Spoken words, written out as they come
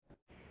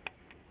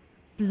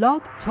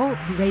Blog Talk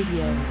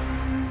Radio.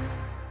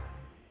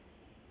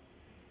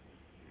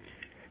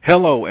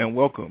 Hello and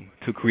welcome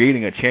to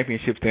Creating a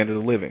Championship Standard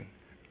of Living.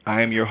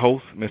 I am your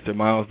host, Mr.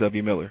 Myles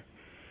W. Miller.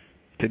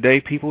 Today,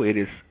 people, it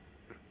is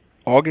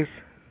August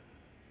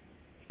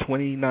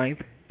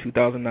 29th,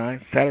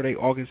 2009, Saturday,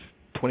 August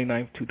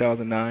 29th,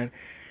 2009,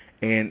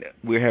 and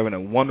we're having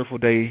a wonderful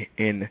day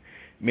in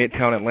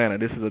Midtown Atlanta.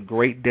 This is a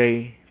great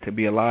day to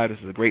be alive. This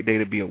is a great day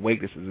to be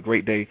awake. This is a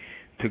great day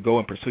to go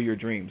and pursue your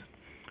dreams.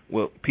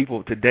 Well,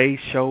 people, today's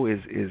show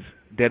is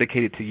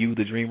dedicated to you,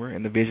 the dreamer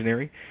and the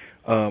visionary.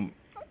 I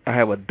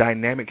have a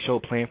dynamic show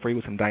planned for you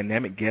with some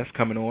dynamic guests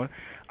coming on.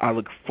 I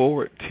look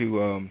forward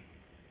to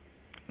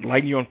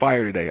lighting you on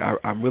fire today.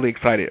 I'm really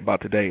excited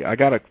about today. I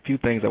got a few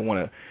things I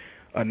want to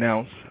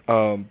announce.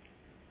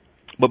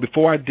 But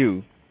before I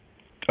do,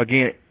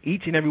 again,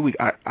 each and every week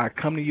I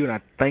come to you and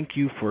I thank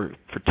you for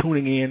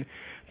tuning in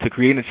to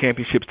Creating a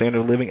Championship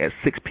Standard of Living at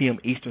 6 p.m.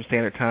 Eastern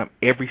Standard Time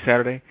every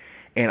Saturday.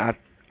 And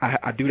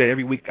I do that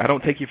every week. I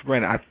don't take you for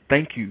granted. I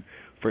thank you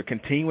for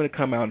continuing to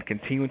come out and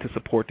continuing to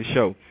support the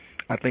show.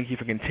 I thank you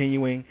for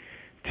continuing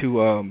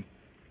to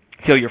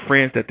tell your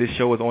friends that this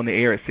show is on the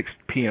air at 6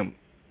 p.m.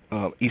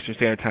 Eastern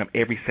Standard Time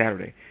every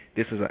Saturday.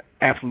 This is an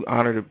absolute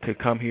honor to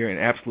come here, and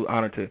an absolute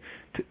honor to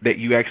that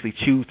you actually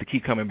choose to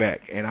keep coming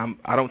back. And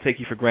I don't take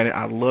you for granted.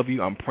 I love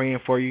you. I'm praying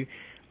for you.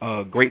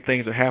 Great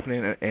things are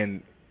happening,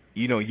 and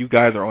you know you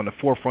guys are on the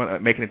forefront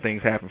of making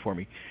things happen for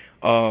me.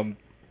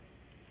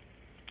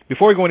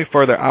 Before we go any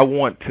further, I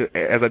want to,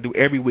 as I do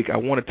every week, I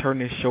want to turn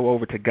this show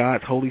over to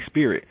God's Holy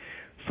Spirit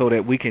so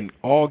that we can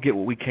all get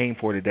what we came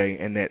for today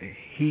and that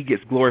He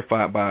gets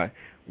glorified by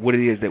what it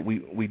is that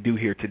we do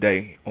here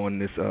today on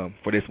this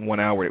for this 1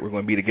 hour that we're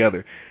going to be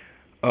together.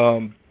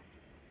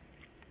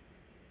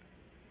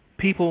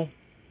 People,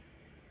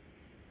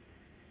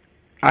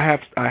 I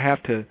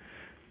have to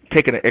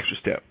take an extra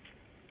step.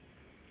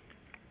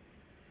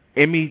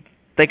 In me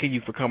thanking you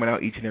for coming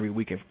out each and every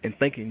week and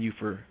thanking you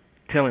for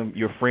telling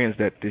your friends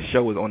that this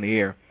show is on the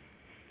air,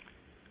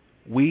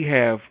 we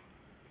have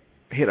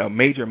hit a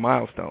major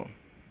milestone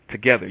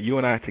together. You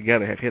and I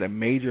together have hit a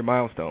major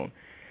milestone.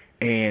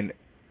 And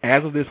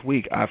as of this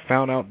week, I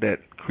found out that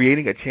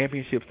Creating a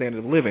Championship Standard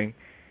of Living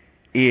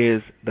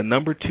is the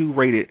number 2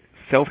 rated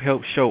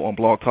self-help show on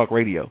Blog Talk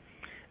Radio.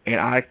 And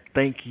I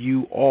thank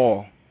you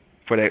all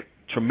for that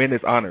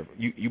tremendous honor.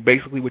 You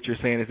basically, what you're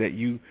saying is that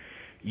you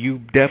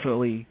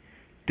definitely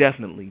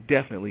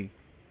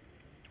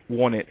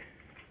wanted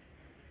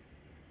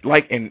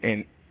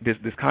and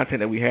this content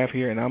that we have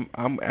here, and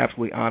I'm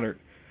absolutely honored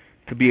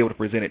to be able to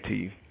present it to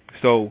you.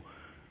 So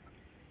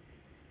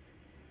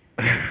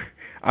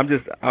I'm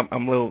a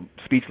little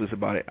speechless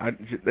about it.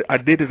 I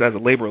did this as a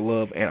labor of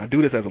love, and I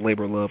do this as a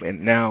labor of love,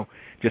 and now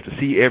just to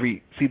see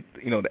the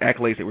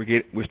accolades that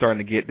we're starting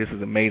to get, this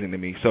is amazing to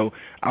me. So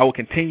I will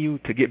continue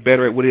to get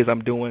better at what it is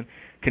I'm doing.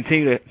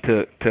 Continue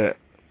to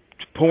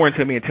pour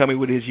into me and tell me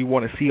what it is you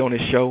want to see on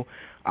this show.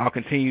 I'll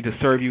continue to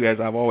serve you as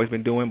I've always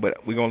been doing,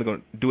 but we're only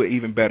going to do it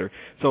even better.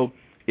 So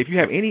if you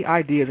have any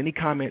ideas, any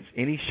comments,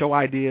 any show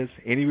ideas,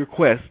 any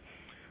requests,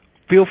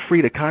 feel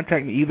free to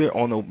contact me either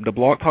on the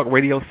Blog Talk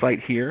Radio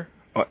site here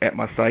at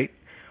my site,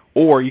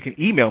 or you can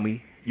email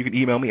me. You can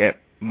email me at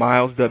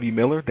Myles W.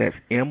 Miller, that's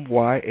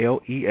MylesWMiller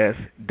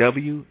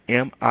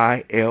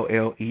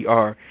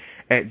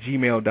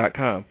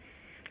 @gmail.com.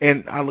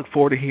 And I look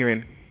forward to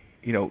hearing,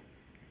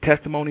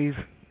 testimonies,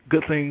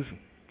 good things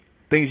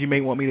you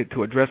may want me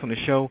to address on the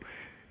show,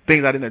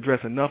 things I didn't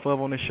address enough of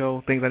on the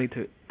show, things I need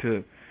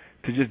to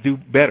just do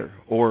better,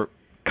 or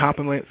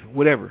compliments,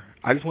 whatever.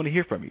 I just want to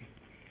hear from you.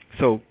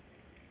 So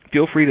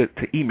feel free to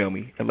email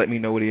me and let me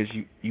know what it is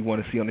you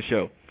want to see on the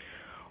show.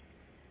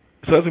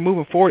 So as we're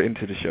moving forward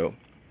into the show,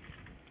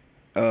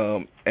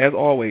 as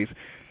always,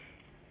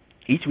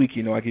 each week,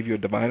 I give you a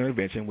divine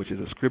intervention, which is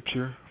a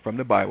scripture from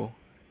the Bible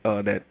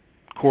that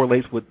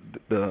correlates with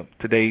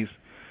today's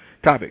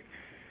topic.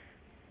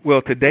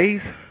 Well,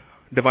 today's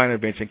divine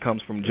intervention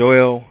comes from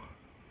Joel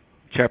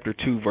chapter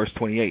 2, verse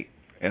 28.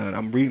 And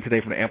I'm reading today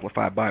from the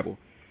Amplified Bible.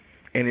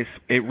 And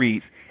it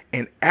reads,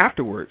 "And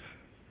afterwards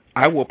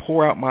I will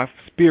pour out my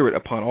spirit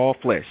upon all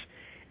flesh,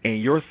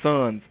 and your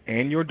sons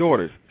and your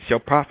daughters shall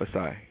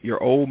prophesy. Your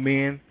old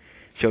men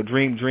shall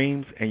dream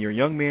dreams, and your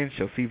young men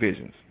shall see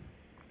visions."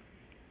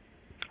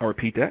 I'll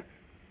repeat that.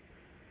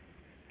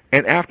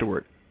 "And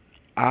afterward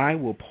I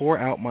will pour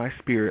out my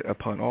spirit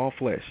upon all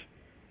flesh,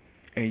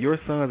 and your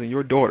sons and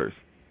your daughters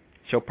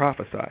shall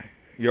prophesy.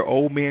 Your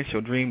old men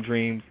shall dream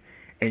dreams,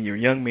 and your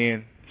young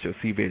men shall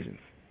see visions."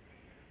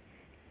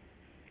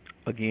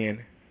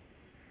 Again,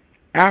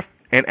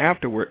 and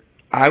afterward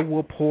I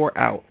will pour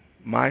out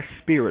my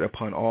spirit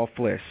upon all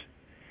flesh,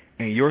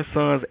 and your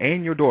sons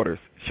and your daughters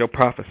shall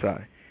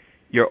prophesy.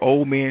 Your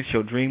old men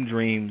shall dream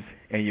dreams,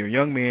 and your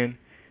young men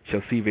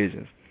shall see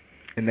visions.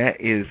 And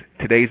that is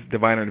today's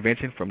divine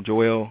intervention from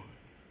Joel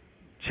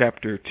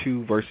chapter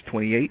 2, verse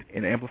 28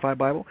 in the Amplified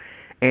Bible.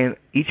 And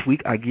each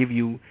week I give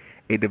you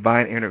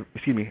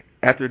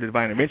after the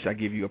divine intervention, I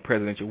give you a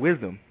presidential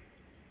wisdom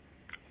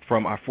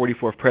from our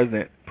 44th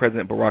president,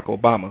 President Barack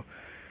Obama.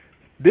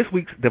 This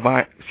week's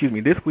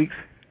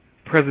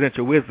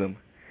presidential wisdom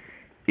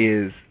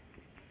is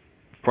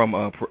from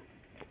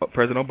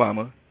President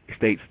Obama. It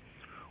states,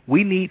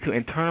 "We need to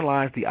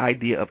internalize the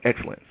idea of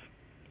excellence.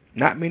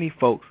 Not many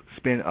folks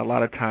spend a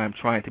lot of time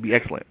trying to be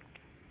excellent."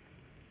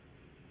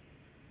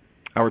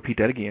 I'll repeat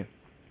that again.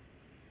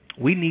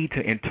 We need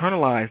to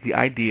internalize the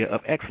idea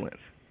of excellence.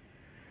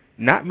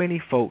 Not many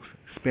folks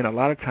spend a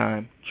lot of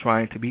time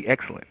trying to be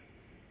excellent.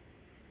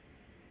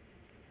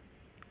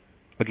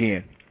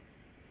 Again,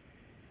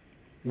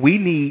 we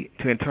need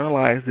to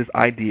internalize this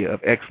idea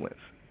of excellence.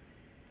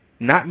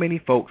 Not many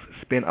folks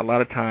spend a lot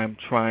of time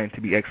trying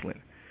to be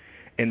excellent.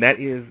 And that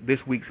is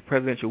this week's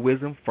presidential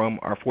wisdom from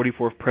our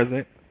 44th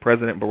president,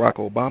 President Barack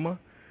Obama.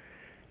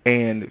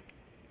 And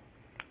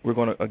we're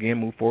going to, again,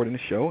 move forward in the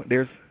show.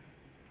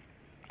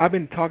 I've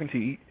been talking to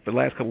you for the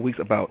last couple of weeks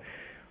about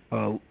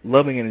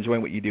loving and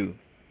enjoying what you do.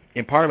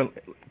 And part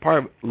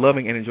of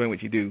loving and enjoying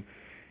what you do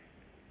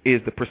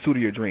is the pursuit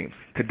of your dreams.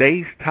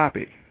 Today's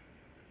topic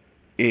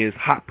is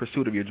hot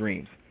pursuit of your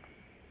dreams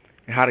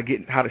and how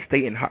to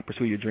stay in hot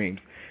pursuit of your dreams.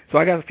 So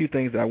I got a few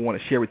things that I want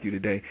to share with you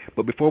today.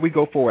 But before we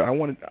go forward, I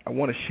want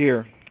to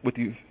share with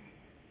you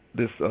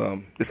this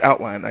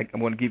outline. I'm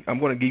going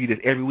to give you this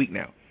every week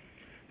now.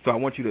 So I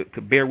want you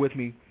to bear with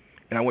me,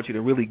 and I want you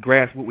to really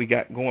grasp what we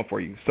got going for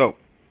you. So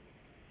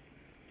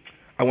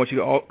I want you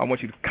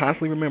to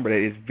constantly remember that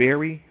it's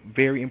very,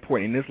 very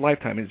important in this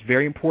lifetime. It's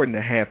very important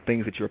to have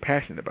things that you're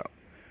passionate about.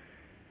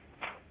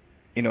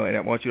 And I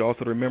want you to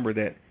also remember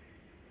that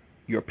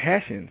your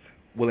passions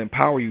will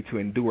empower you to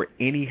endure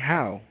any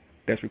how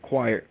that's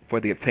required for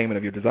the attainment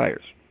of your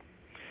desires.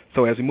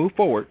 So as we move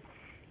forward,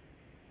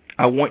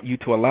 I want you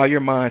to allow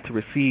your mind to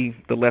receive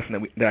the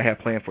lesson that I have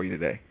planned for you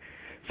today.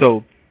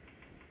 So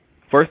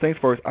first things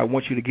first, I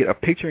want you to get a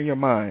picture in your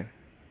mind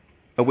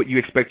of what you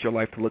expect your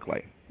life to look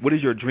like. What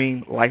does your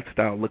dream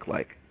lifestyle look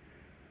like?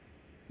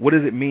 What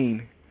does it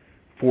mean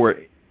for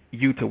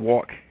you to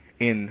walk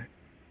in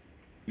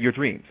your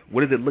dreams?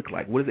 What does it look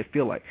like? What does it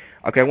feel like?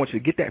 Okay, I want you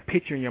to get that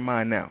picture in your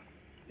mind now.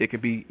 It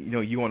could be,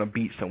 you on a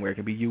beach somewhere. It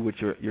could be you with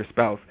your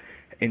spouse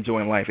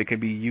enjoying life. It could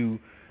be you,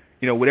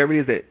 whatever it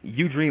is that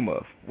you dream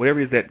of,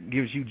 whatever it is that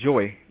gives you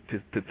joy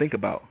to think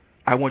about.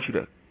 I want you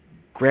to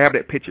grab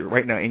that picture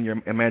right now in your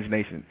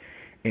imagination.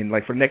 And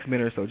like for the next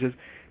minute or so, just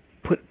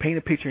paint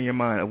a picture in your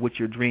mind of what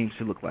your dreams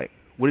should look like.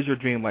 What does your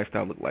dream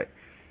lifestyle look like?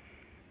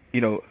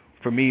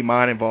 For me,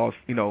 mine involves,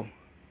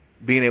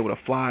 being able to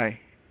fly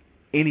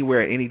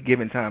anywhere at any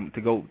given time,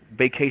 to go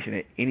vacation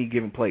at any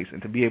given place,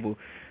 and to be able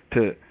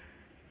to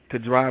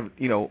drive,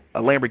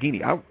 a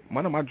Lamborghini.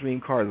 One of my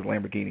dream cars is a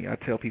Lamborghini. I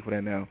tell people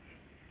that now.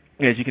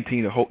 And as you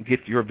continue to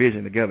get your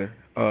vision together,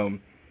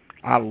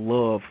 I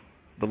love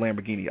the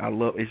Lamborghini.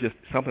 It's just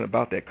something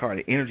about that car.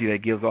 The energy that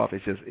it gives off,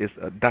 it's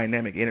a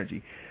dynamic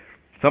energy.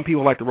 Some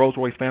people like the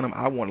Rolls-Royce Phantom.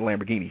 I want a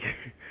Lamborghini,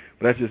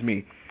 but that's just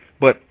me.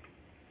 But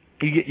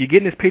you're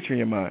getting this picture in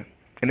your mind,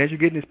 and as you're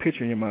getting this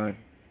picture in your mind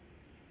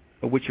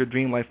of what your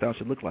dream lifestyle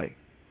should look like,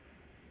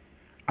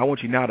 I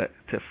want you now to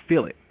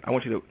feel it. I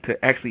want you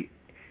to actually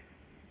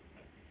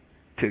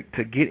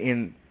to get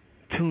in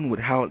tune with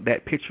how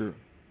that picture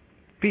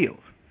feels,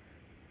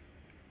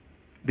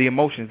 the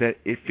emotions that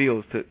it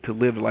feels to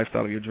live the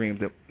lifestyle of your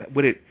dreams,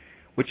 what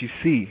you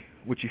see,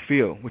 what you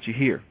feel, what you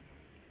hear.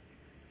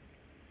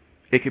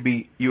 It could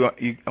be you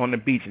on the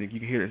beach and you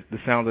can hear the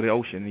sound of the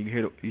ocean, and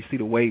you see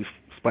the waves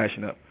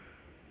splashing up.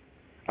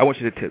 I want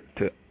you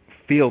to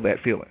feel that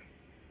feeling,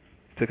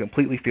 to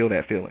completely feel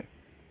that feeling.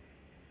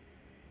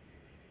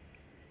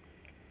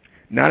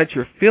 Now that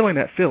you're feeling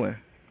that feeling,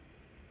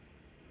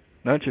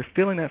 and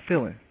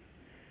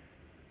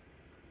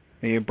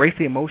you embrace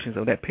the emotions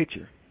of that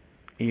picture,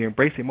 and you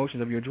embrace the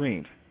emotions of your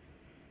dreams,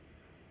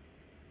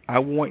 I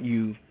want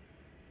you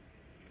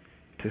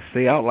to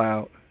say out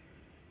loud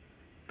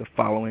the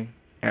following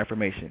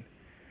affirmation.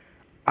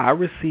 I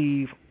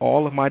receive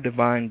all of my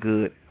divine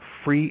good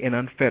free and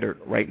unfettered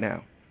right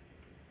now.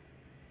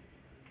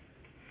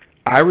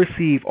 I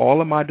receive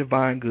all of my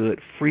divine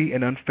good free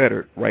and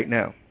unfettered right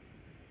now.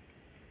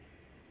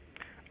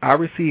 I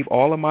receive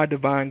all of my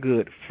divine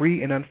good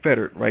free and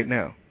unfettered right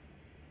now.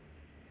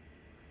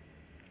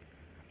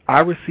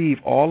 I receive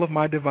all of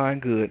my divine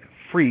good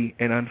free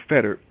and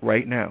unfettered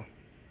right now.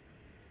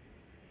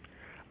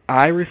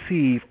 I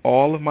receive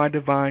all of my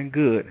divine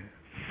good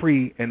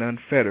free and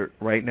unfettered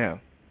right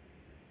now.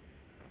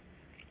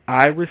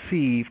 I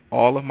receive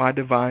all of my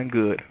divine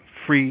good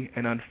free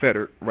and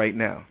unfettered right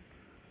now.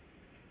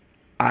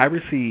 I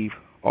receive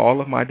all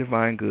of my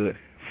divine good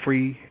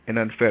free and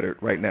unfettered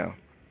right now.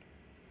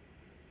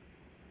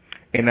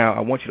 And now I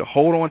want you to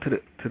hold on to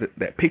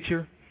that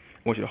picture.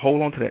 I want you to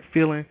hold on to that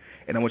feeling,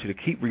 and I want you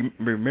to keep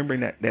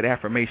remembering that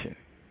affirmation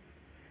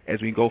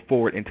as we go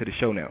forward into the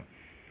show now.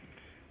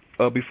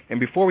 And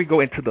before we go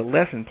into the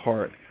lesson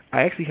part,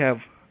 I actually have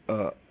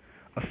a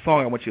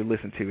song I want you to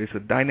listen to. It's a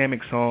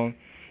dynamic song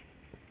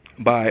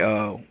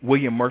by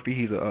William Murphy.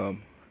 He's a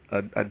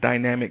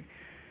dynamic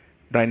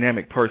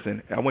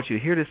person. I want you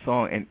to hear this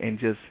song and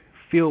just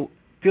feel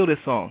this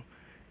song.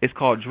 It's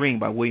called Dream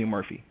by William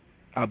Murphy.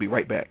 I'll be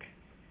right back.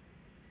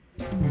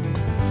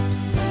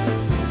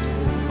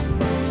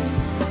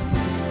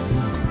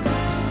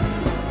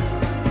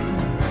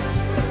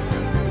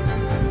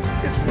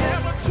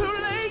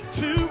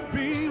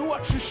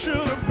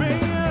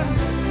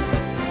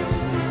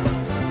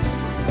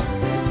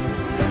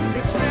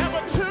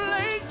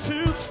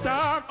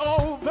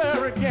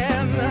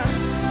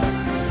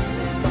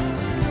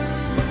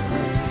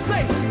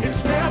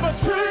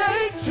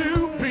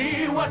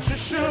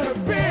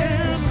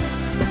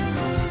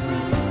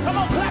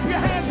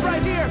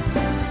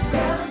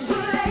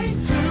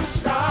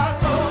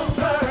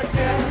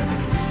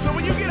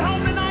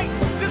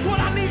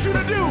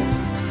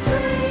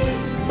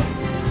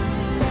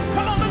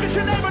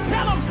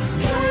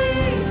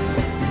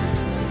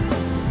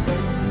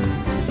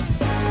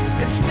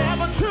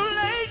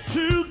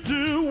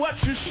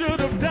 what you should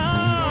have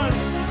done.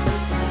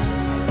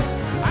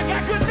 I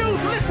got good news,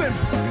 listen.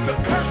 The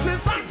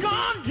curses are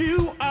gone.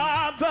 You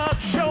are the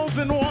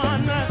chosen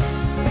one.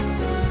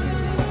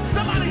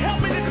 Somebody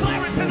help me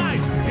declare it tonight.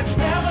 It's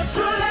never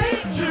too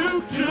late to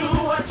do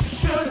what you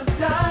should have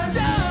done.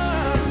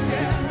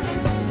 Yeah.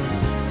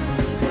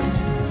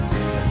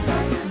 The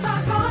curses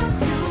are gone.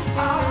 You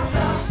are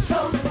the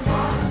chosen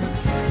one.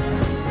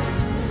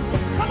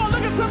 Come on,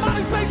 look at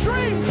somebody, say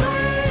dream,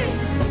 dream.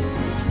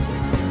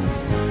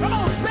 Come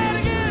on, say it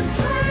again,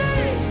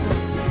 dream.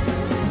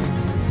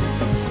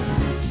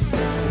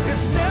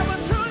 It's never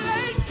too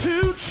late to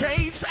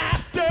chase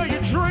after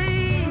your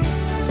dream.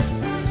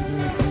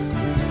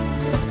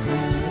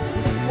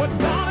 What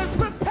God has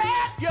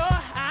prepared, your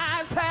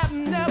eyes have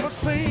never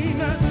seen.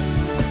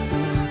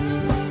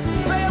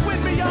 Say it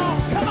with me,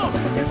 y'all. Come on.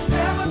 It's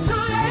never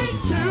too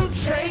late to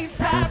chase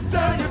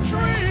after your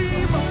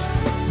dream.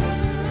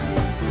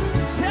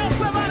 Tell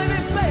somebody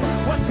this, say,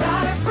 what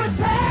God has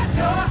prepared,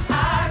 your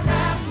eyes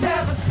have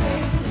never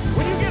seen.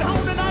 When you get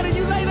home tonight and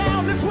you lay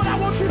down, this is what I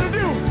want you to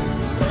do.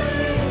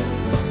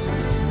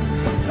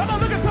 Come on,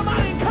 look at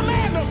somebody and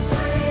command them.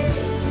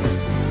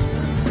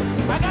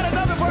 I got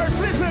another verse,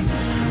 listen.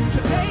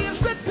 Today is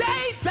the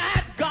day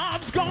that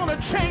God's gonna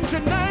change your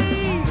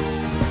name.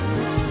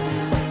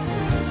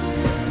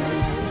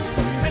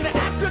 And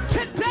after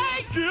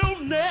today, you'll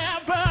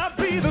never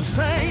be the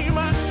same.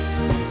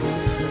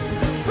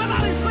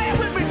 Somebody say it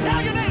with me,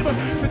 tell your neighbor.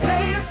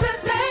 Today is the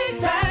day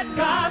that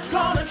God's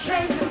gonna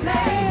change your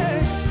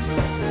name.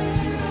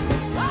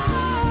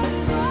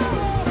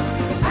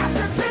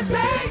 After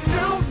today,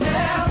 you'll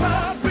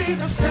never be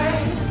the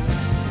same.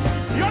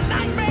 Your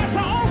nightmares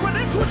are over,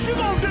 that's what you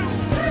gonna do.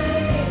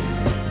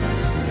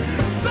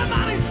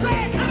 Somebody say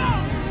it, come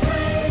on.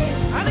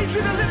 I need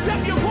you to lift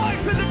up your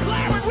voice and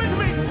declare it with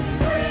me.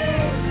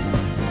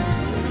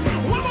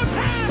 One more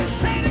time,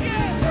 say it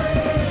again.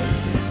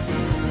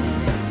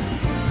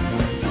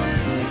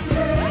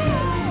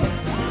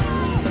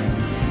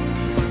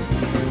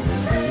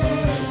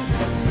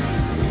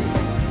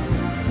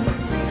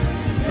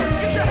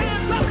 Get your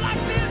hands up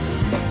like this.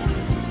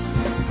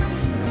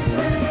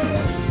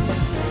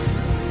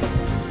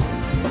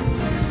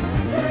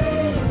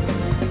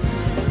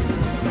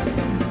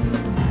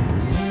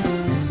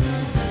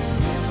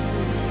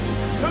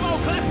 Come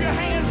on, clap your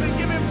hands and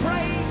give him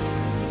praise.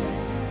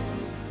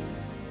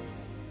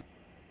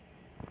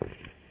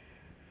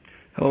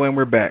 Hello, and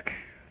we're back.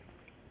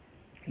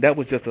 That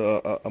was just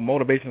a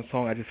motivational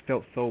song. I just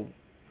felt so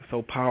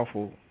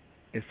powerful.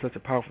 It's such a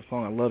powerful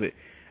song. I love it.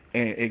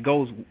 And it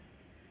goes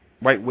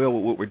right well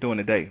with what we're doing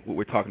today, what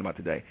we're talking about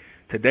today.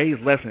 Today's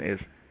lesson is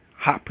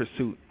hot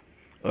pursuit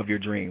of your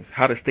dreams,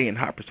 how to stay in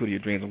hot pursuit of your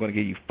dreams. I'm going to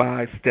give you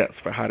 5 steps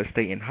for how to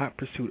stay in hot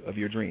pursuit of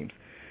your dreams.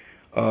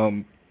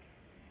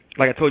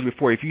 Like I told you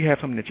before, if you have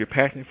something that you're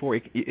passionate for,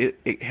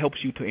 it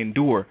helps you to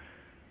endure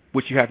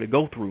what you have to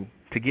go through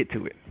to get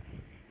to it.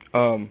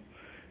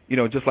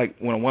 Just like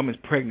when a woman's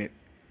pregnant,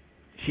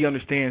 she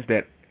understands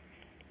that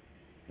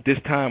this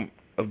time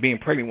of being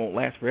pregnant won't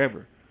last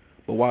forever.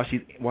 But while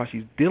she's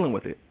dealing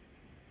with it,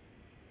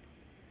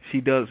 she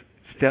does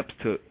steps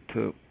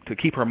to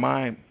keep her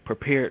mind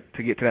prepared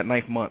to get to that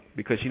 9th month,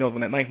 because she knows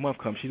when that 9th month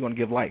comes, she's going to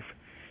give life.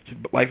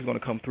 Life is going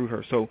to come through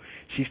her. So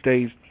she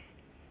stays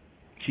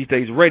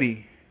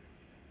ready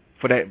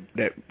for that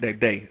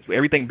day. So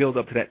everything builds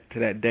up to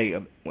that day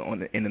in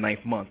the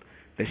 9th month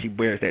that she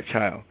bears that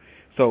child.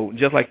 So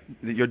just like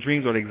your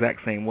dreams are the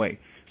exact same way.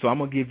 So I'm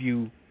going to give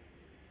you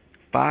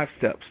 5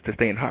 steps to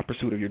stay in hot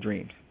pursuit of your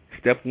dreams.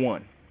 Step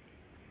 1,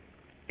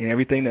 and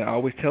everything that I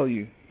always tell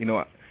you,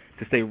 to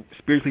stay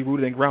spiritually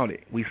rooted and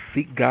grounded, we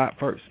seek God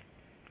first.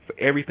 For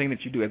everything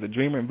that you do as a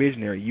dreamer and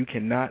visionary, you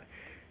cannot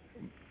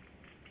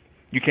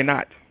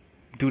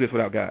do this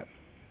without God.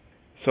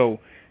 So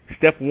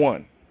step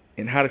 1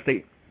 in how to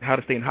stay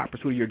in hot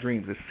pursuit of your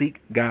dreams is seek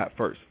God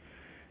first.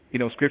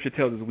 Scripture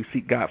tells us we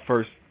seek God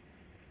first,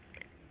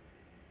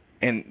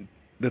 and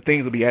the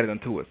things will be added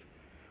unto us.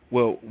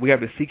 Well, we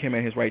have to seek Him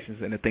and His righteousness,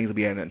 and the things will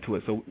be added unto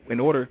us. So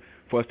in order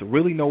for us to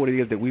really know what it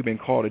is that we've been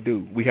called to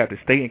do, we have to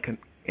stay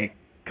in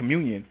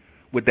communion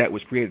with that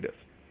which created us.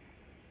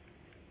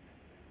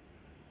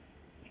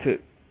 To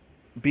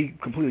be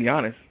completely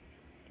honest,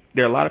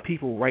 there are a lot of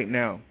people right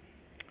now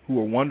who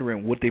are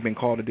wondering what they've been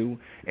called to do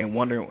and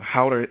wondering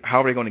how they're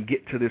going to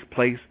get to this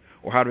place,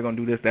 or how they're going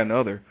to do this, that, and the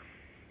other.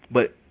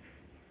 But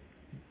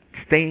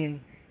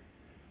staying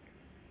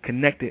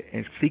connected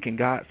and seeking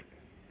God's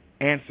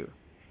answer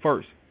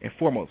first and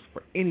foremost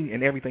for any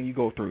and everything you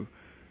go through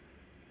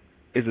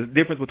is the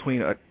difference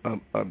between a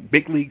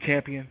big league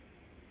champion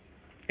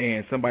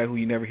and somebody who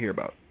you never hear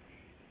about.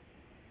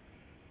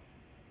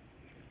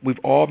 We've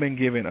all been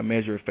given a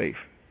measure of faith,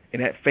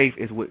 and that faith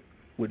is what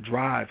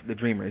drives the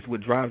dreamer. It's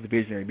what drives the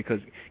visionary, because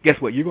guess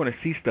what? You're going to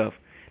see stuff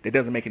that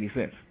doesn't make any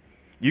sense.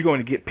 You're going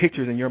to get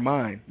pictures in your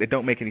mind that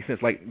don't make any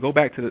sense. Like, go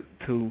back to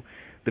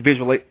the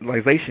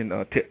visualization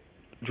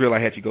drill I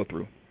had you go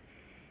through.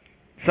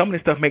 Some of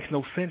this stuff makes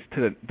no sense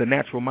to the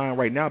natural mind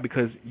right now,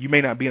 because you may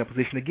not be in a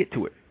position to get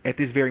to it at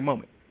this very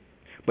moment.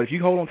 But if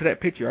you hold on to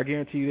that picture, I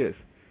guarantee you this.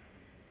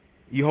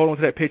 You hold on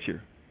to that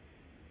picture,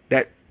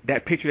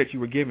 that picture that you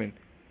were given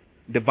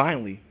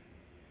divinely,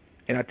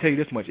 and I tell you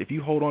this much, if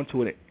you hold on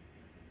to it,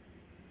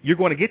 you're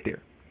going to get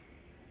there.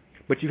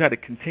 But you have to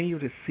continue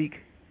to seek,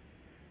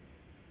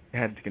 you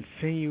have to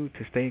continue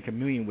to stay in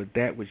communion with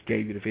that which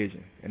gave you the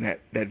vision. And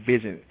that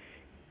vision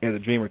as a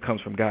dreamer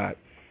comes from God.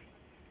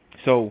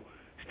 So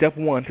step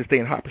one to stay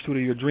in hot pursuit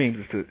of your dreams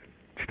is to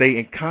stay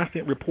in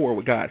constant rapport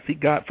with God. Seek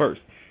God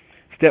first.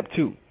 Step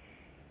two,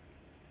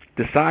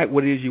 decide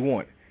what it is you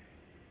want.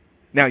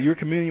 Now you're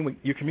communing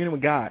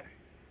with God,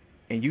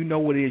 and you know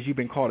what it is you've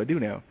been called to do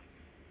now.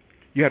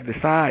 You have to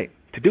decide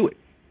to do it.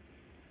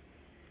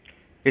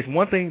 It's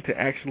one thing to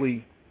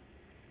actually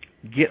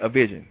get a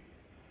vision,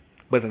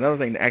 but it's another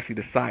thing to actually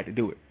decide to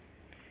do it.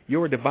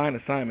 Your divine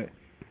assignment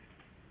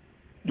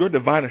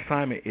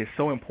is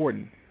so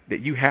important that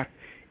you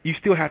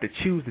still have to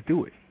choose to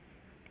do it.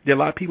 There are a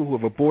lot of people who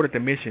have aborted the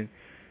mission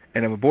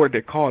and have aborted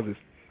their causes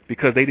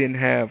because they didn't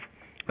have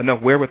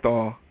enough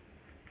wherewithal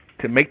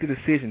to make the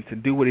decision to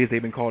do what it is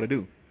they've been called to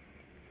do.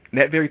 And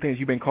that very thing that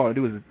you've been called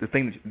to do is the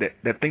thing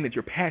that thing that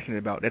you're passionate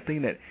about, that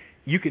thing that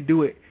you can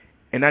do it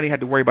and not even have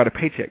to worry about a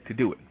paycheck to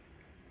do it.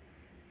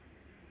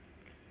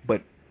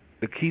 But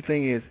the key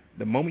thing is,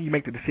 the moment you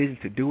make the decision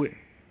to do it,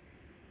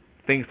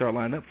 things start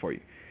lining up for you.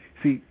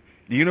 See,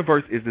 the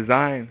universe is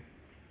designed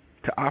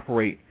to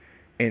operate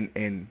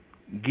and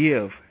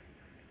give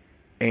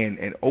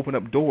and open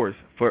up doors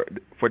for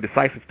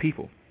decisive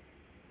people.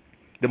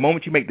 The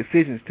moment you make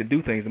decisions to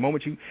do things, the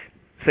moment you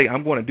say,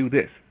 I'm going to do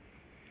this,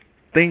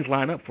 things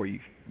line up for you.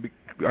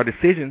 Our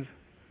decisions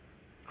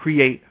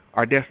create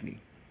our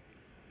destiny.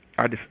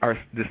 Our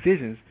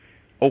decisions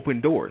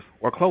open doors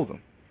or close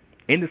them.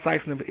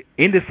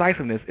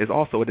 Indecisiveness is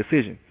also a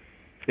decision.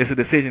 It's a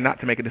decision not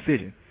to make a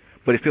decision,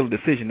 but it's still a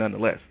decision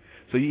nonetheless.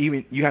 So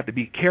you have to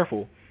be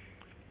careful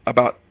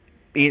about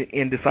being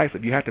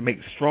indecisive. You have to make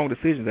strong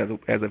decisions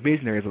as a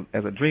visionary,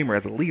 as a dreamer,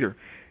 as a leader,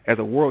 as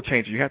a world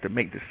changer. You have to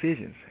make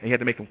decisions, and you have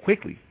to make them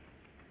quickly.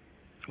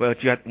 Well,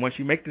 once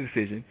you make the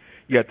decision,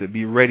 you have to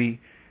be ready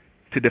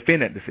to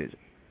defend that decision.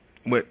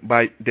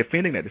 By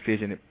defending that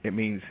decision, it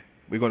means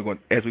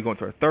as we go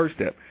into our third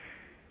step,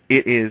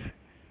 it is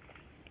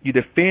you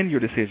defend your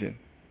decision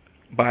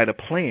by the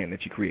plan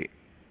that you create.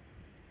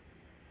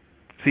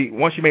 See,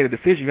 once you made a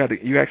decision,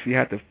 you actually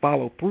have to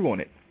follow through on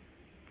it.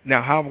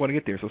 Now, how am I going to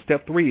get there? So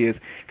step 3 is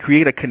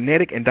create a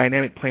kinetic and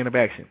dynamic plan of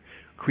action.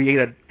 Create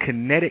a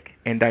kinetic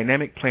and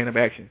dynamic plan of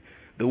action.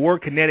 The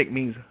word kinetic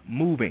means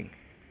moving.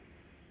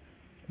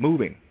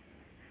 Moving.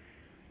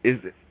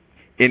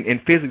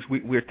 In physics,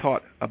 we're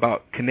taught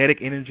about kinetic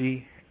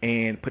energy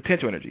and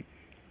potential energy.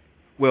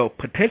 Well,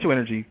 potential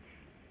energy,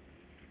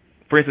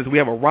 for instance, we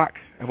have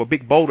a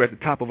big boulder at the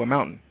top of a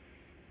mountain.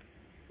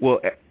 Well,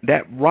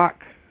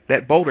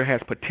 that boulder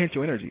has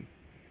potential energy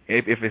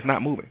if it's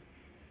not moving.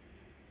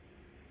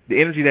 The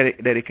energy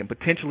that it can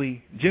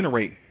potentially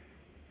generate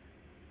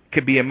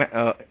could be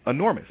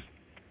enormous.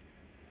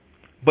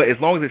 But as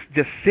long as it's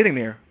just sitting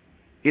there,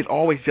 it's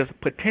always just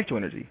potential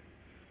energy.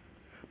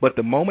 But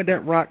the moment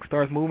that rock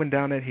starts moving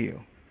down that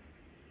hill,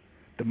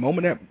 the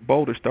moment that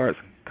boulder starts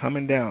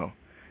coming down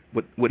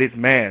with its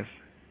mass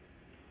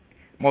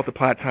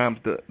multiplied times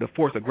the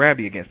force of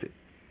gravity against it,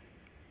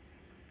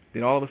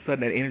 then all of a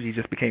sudden that energy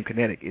just became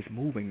kinetic. It's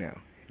moving now.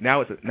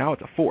 Now it's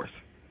a force.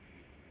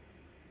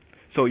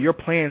 So your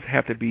plans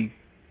have to be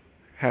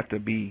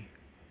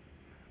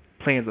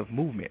plans of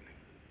movement.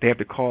 They have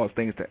to cause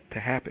things to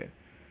happen.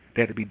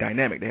 They have to be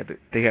dynamic.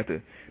 They have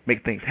to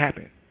make things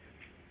happen.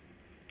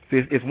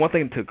 So it's one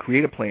thing to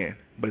create a plan,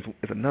 but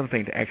it's another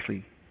thing to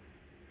actually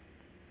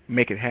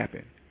make it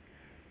happen.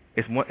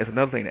 It's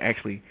another thing to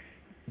actually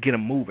get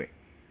them moving.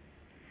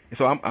 And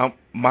so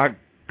my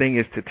thing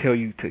is to tell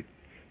you to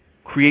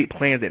create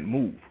plans that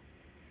move.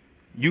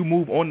 You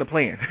move on the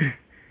plan.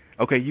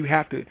 Okay, you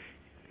have to.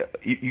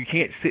 You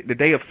can't sit the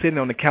day of sitting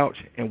on the couch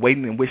and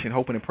waiting and wishing,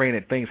 hoping and praying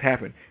that things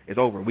happen is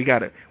over.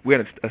 We're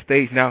at a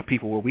stage now,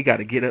 people, where we got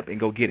to get up and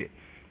go get it.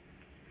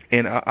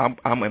 And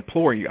I'm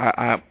imploring you.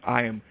 I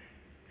am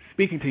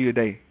speaking to you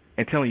today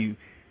and telling you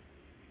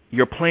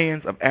your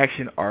plans of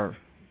action are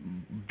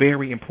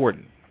very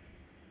important.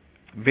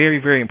 Very,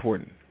 very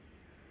important.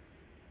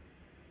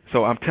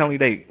 So I'm telling you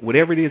today,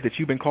 whatever it is that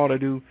you've been called to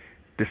do,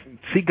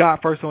 seek God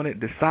first on it,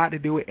 decide to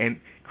do it, and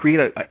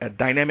create a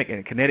dynamic and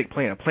a kinetic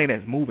plan, a plan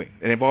that's moving,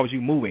 that involves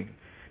you moving,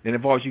 that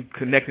involves you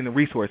connecting the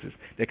resources,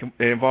 that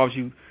involves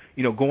you,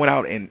 going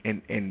out and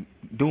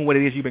doing what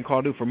it is you've been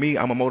called to do. For me,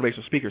 I'm a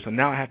motivational speaker, so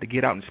now I have to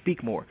get out and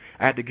speak more.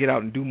 I have to get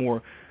out and do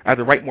more. I have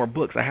to write more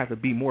books. I have to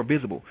be more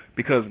visible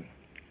because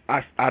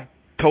I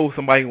told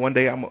somebody one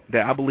day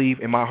that I believe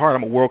in my heart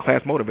I'm a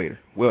world-class motivator.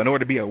 Well, in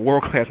order to be a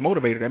world-class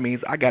motivator, that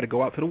means I got to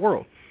go out to the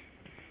world.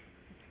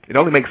 It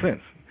only makes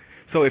sense.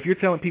 So if you're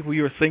telling people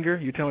you're a singer,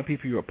 you're telling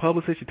people you're a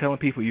publicist, you're telling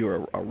people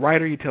you're a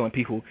writer, you're telling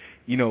people,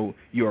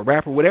 you're a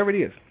rapper, whatever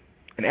it is,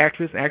 an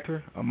actress,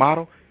 actor, a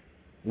model,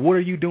 what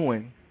are you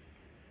doing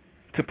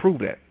to prove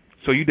that?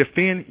 So you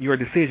defend your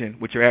decision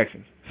with your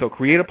actions. So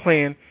create a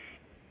plan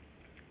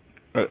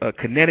a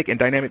kinetic and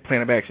dynamic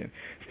plan of action.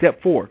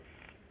 Step 4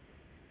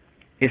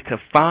 is to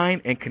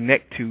find and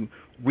connect to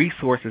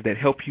resources that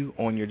help you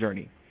on your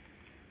journey.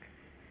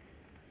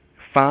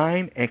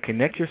 Find and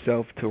connect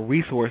yourself to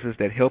resources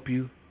that help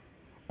you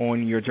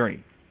on your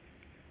journey.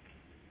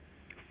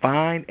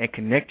 Find and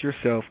connect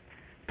yourself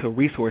to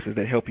resources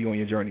that help you on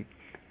your journey.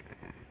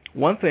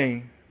 One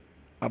thing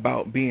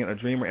about being a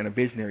dreamer and a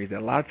visionary is that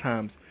a lot of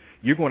times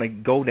you're going to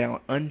go down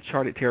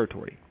uncharted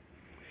territory.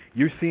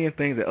 You're seeing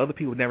things that other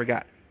people never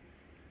got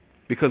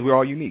because we're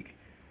all unique.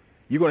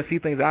 You're going to see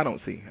things I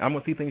don't see. I'm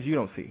going to see things you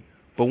don't see.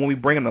 But when we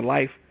bring them to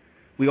life,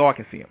 we all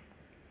can see them.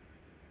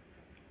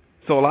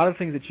 So a lot of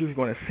things that you're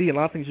going to see, a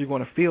lot of things you're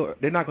going to feel,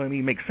 they're not going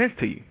to make sense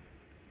to you.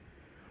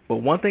 But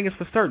one thing is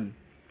for certain.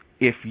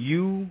 If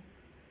you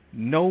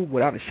know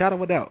without a shadow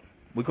of a doubt,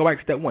 we go back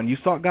to step 1. You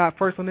sought God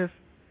first on this,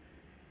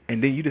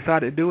 and then you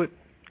decided to do it,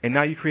 and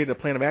now you created a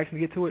plan of action to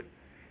get to it,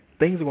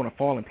 things are going to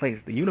fall in place.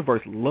 The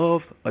universe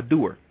loves a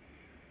doer.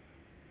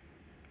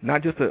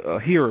 Not just a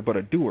hearer, but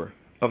a doer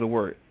of the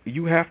word.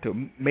 You have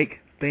to make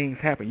things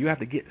happen. You have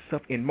to get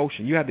stuff in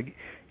motion. You have to,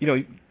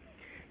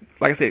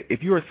 like I said,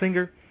 if you're a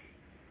singer,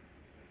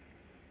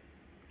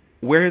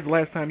 where is the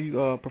last time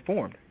you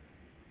performed?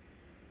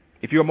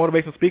 If you're a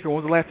motivational speaker, when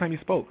was the last time you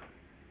spoke?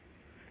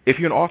 If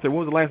you're an author, when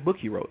was the last book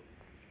you wrote?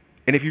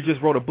 And if you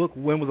just wrote a book,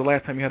 when was the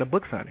last time you had a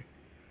book signing?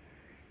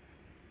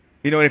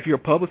 And if you're a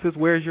publicist,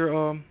 where's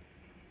your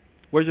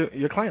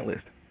client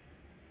list?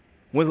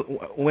 When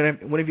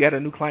have you added a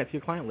new client to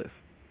your client list?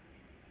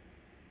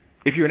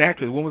 If you're an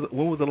actress, when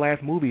was the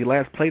last movie,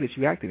 last play that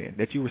you acted in,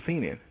 that you were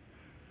seen in?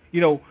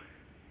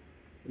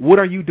 What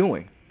are you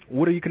doing?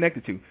 What are you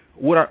connected to?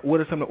 What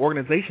are some of the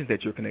organizations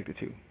that you're connected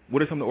to?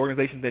 What are some of the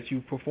organizations that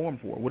you perform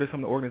for? What are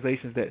some of the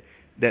organizations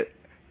that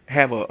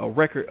have a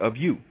record of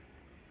you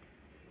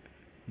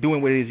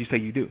doing what it is you say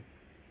you do?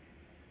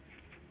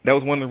 That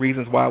was one of the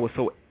reasons why I was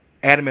so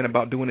adamant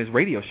about doing this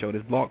radio show,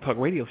 this blog talk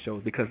radio show,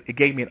 because it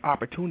gave me an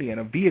opportunity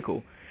and a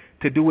vehicle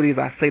to do what it is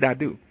I say that I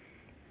do.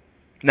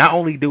 Not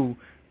only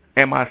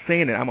am I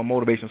saying that I'm a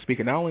motivational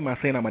speaker, not only am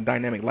I saying I'm a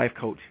dynamic life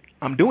coach,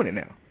 I'm doing it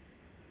now.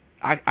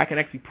 I can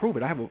actually prove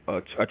it. I have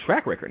a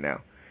track record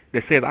now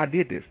that says I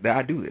did this, that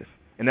I do this,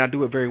 and I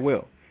do it very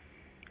well.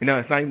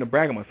 It's not even to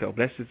brag on myself.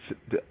 That's just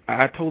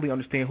I totally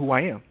understand who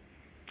I am,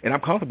 and I'm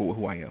comfortable with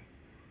who I am.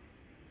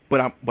 But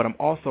I'm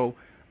also,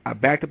 I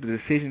backed up the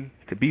decision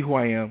to be who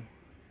I am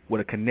with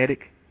a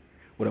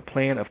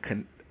plan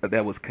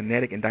that was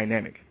kinetic and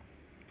dynamic,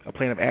 a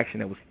plan of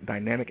action that was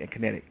dynamic and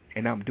kinetic,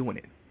 and now I'm doing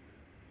it.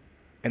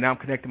 And now I'm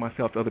connecting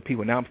myself to other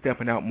people. Now I'm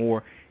stepping out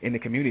more in the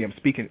community. I'm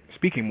speaking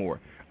more.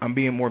 I'm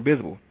being more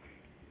visible.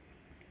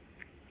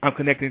 I'm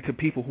connecting to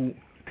people who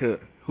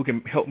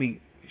can help me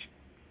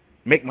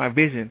make my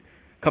vision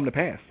come to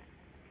pass.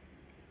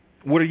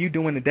 What are you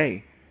doing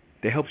today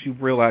that helps you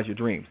realize your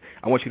dreams?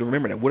 I want you to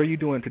remember that. What are you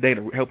doing today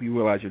to help you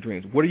realize your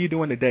dreams? What are you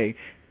doing today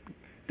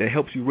that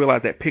helps you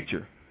realize that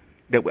picture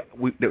that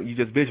you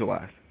just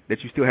visualized,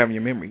 that you still have in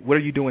your memory? What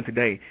are you doing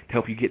today to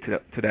help you get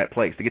to that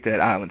place, to get to that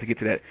island, to get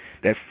to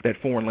that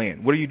foreign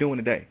land? What are you doing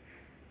today?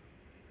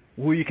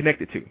 Who are you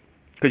connected to?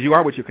 Because you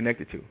are what you're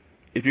connected to.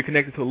 If you're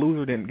connected to a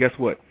loser, then guess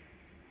what?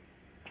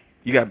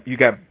 You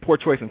got poor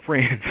choice in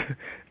friends,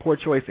 poor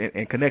choice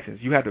in connections.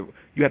 You have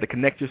to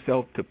connect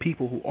yourself to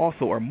people who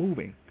also are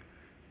moving.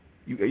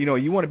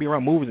 You want to be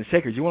around movers and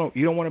shakers. You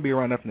don't want to be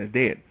around nothing that's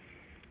dead.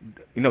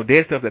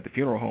 Dead stuff's at the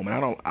funeral home,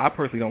 and I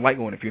personally don't like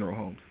going to funeral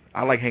homes.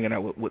 I like hanging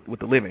out with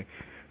the living.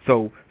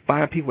 So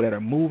find people that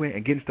are moving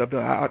and getting stuff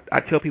done. I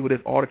tell people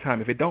this all the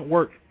time. If it don't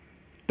work,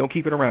 don't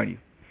keep it around you.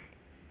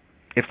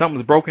 If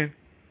something's broken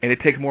and it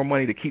takes more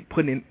money to keep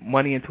putting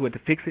money into it to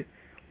fix it,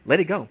 let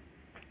it go.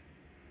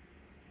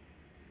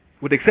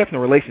 With the exception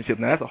of relationships,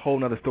 now that's a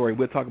whole other story.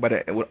 We'll talk about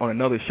that on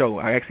another show.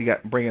 I actually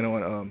got bringing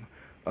on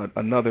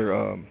another.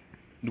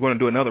 We're going to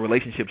do another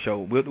relationship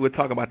show. We'll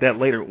talk about that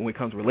later when it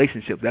comes to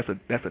relationships. That's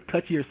a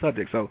touchier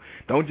subject. So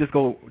don't just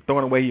go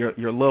throwing away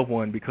your loved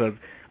one because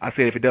I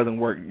said if it doesn't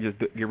work, just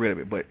get rid of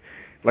it. But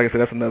like I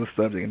said, that's another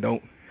subject.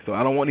 So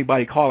I don't want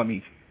anybody calling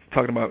me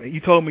talking about you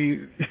told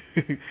me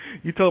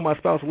you told my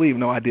spouse to leave.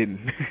 No, I didn't.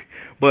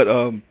 But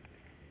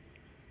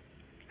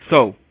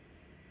so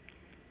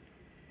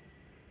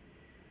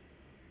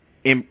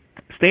in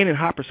staying in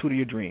hot pursuit of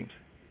your dreams,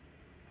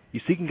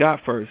 you're seeking God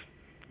first.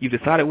 You've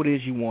decided what it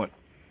is you want.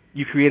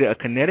 You created a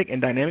kinetic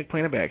and dynamic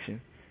plan of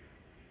action.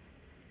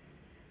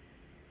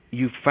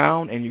 You've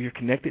found and you're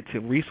connected to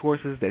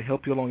resources that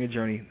help you along your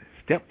journey.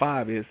 Step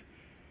 5 is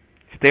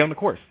stay on the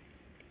course.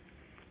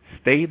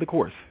 Stay the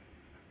course.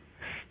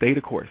 Stay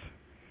the course.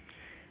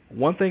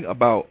 One thing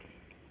about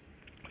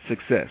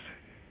success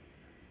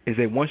is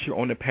that once you're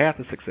on the path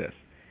of success,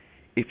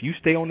 if you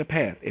stay on the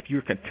path, if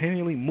you're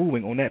continually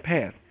moving on that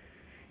path,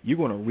 you're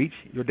going to reach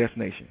your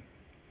destination.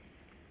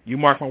 You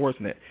mark my words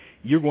on that.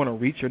 You're going to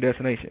reach your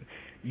destination.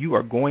 You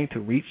are going to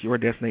reach your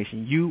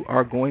destination. You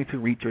are going to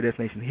reach your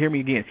destination. Hear me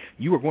again.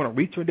 You are going to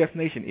reach your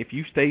destination if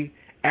you stay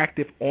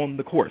active on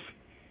the course,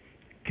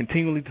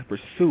 continually to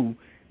pursue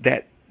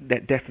that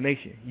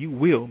destination. You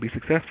will be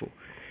successful.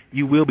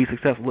 You will be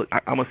successful. Look,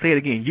 I'm going to say it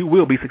again. You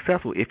will be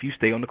successful if you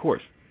stay on the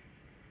course.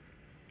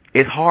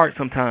 It's hard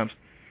sometimes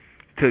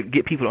to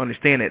get people to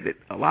understand that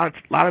a lot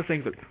of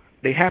things,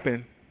 they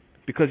happen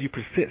because you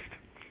persist,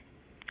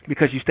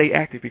 because you stay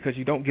active, because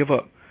you don't give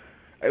up.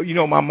 You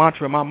know, my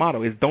mantra, my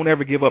motto is don't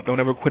ever give up, don't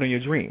ever quit on your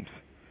dreams.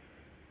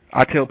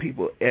 I tell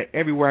people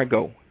everywhere I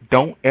go,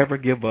 don't ever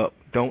give up,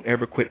 don't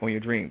ever quit on your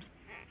dreams.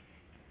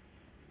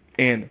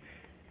 And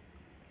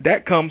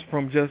that comes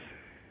from just,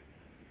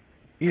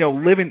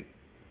 living.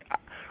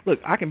 Look,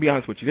 I can be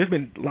honest with you. There's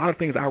been a lot of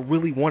things I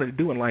really wanted to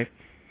do in life,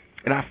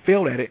 and I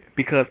failed at it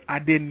because I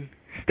didn't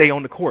stay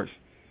on the course.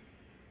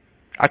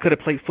 I could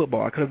have played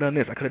football. I could have done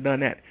this. I could have done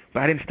that.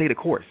 But I didn't stay the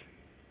course.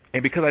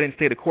 And because I didn't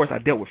stay the course, I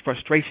dealt with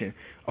frustration.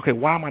 Okay,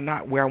 why am I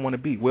not where I want to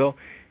be? Well,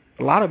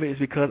 a lot of it is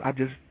because I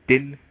just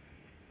didn't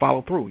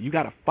follow through. You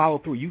got to follow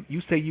through.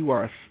 You say you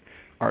are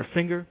a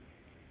singer,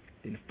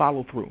 then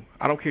follow through.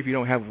 I don't care if you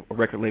don't have a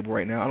record label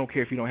right now. I don't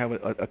care if you don't have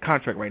a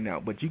contract right now.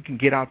 But you can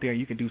get out there and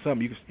you can do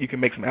something. You can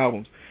make some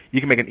albums. You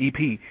can make an EP.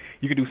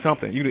 You can do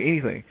something. You can do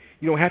anything.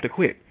 You don't have to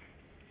quit.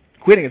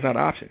 Quitting is not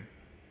an option.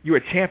 You're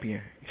a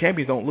champion.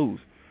 Champions don't lose.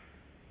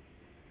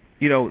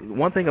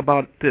 One thing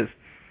about this,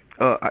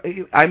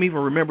 I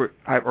remember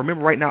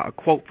right now a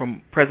quote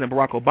from President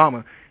Barack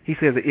Obama. He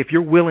says that if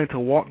you're willing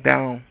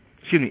to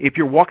if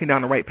you're walking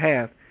down the right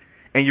path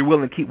and you're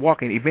willing to keep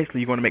walking, eventually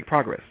you're going to make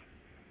progress.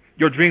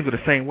 Your dreams are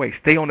the same way.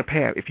 Stay on the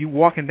path. If you're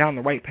walking down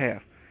the right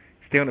path,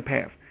 stay on the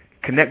path.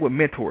 Connect with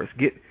mentors.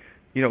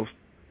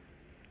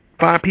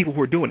 Find people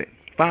who are doing it.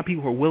 Find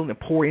people who are willing to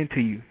pour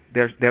into you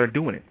that are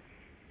doing it.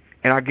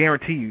 And I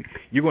guarantee you,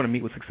 you're going to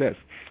meet with success.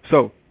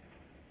 So,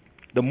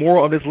 the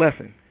moral of this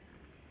lesson,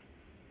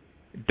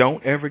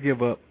 don't ever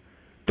give up.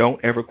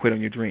 Don't ever quit on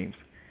your dreams.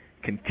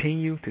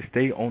 Continue to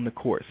stay on the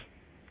course.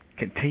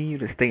 Continue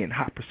to stay in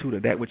hot pursuit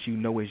of that which you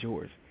know is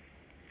yours.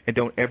 And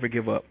don't ever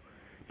give up,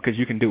 because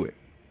you can do it.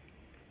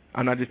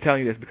 I'm not just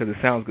telling you this because it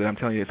sounds good. I'm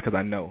telling you this because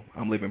I know.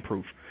 I'm living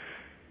proof.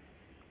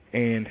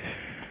 And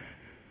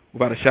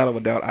without a shadow of a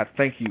doubt, I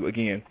thank you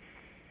again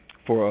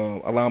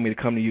for allowing me to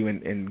come to you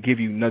and give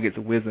you nuggets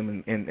of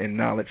wisdom and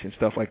knowledge and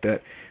stuff like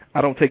that.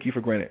 I don't take you for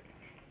granted.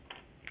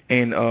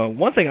 And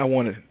one thing I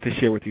wanted to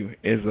share with you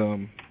is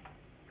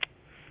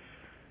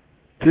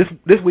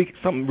this week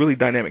something really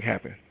dynamic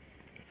happened.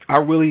 I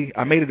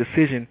made a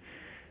decision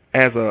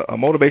as a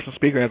motivational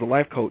speaker, as a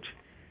life coach,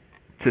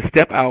 to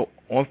step out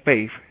on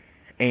faith,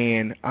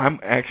 and I'm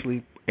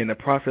actually in the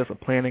process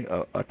of planning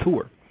a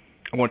tour.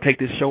 I want to take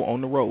this show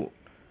on the road.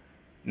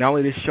 Not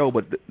only this show,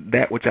 but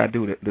that which I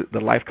do, the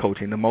life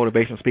coaching, the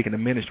motivational speaking, the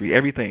ministry,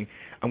 everything.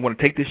 I'm going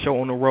to take this show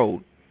on the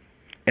road,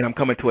 and I'm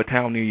coming to a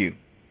town near you.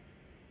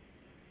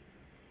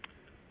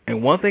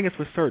 And one thing is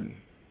for certain,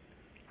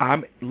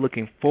 I'm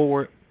looking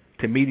forward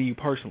to meeting you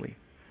personally.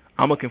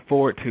 I'm looking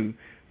forward to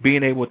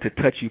being able to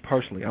touch you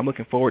personally. I'm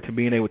looking forward to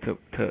being able to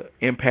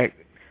impact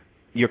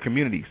your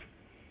communities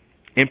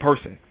in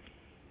person.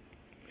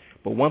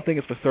 But one thing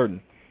is for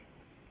certain,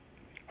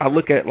 I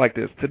look at it like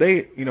this.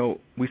 Today,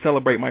 we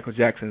celebrate Michael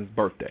Jackson's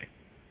birthday.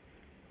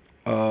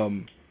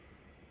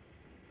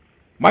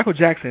 Michael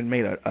Jackson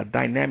made a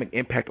dynamic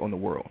impact on the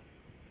world.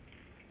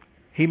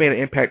 He made an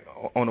impact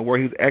on the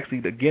world. He was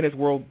actually the Guinness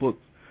Book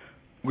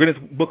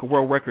of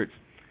World Records.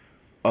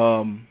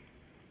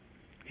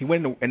 He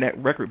went in that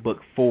record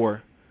book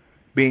for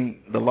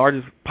being the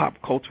largest pop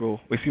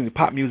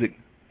music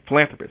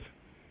philanthropist.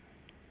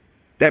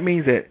 That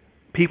means that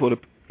people,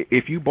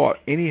 if you bought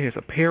any of his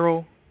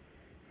apparel,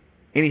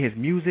 any of his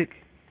music,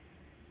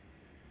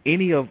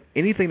 anything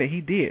that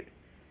he did,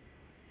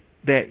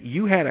 that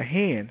you had a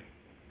hand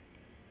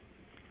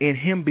in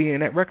him being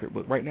in that record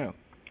book right now.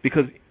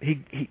 Because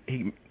he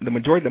the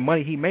majority of the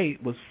money he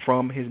made was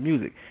from his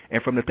music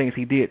and from the things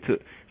he did to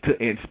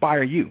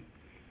inspire you.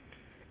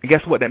 And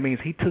guess what? That means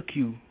he took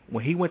you,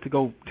 when he went to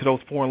go to those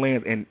foreign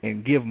lands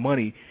and give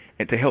money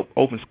and to help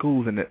open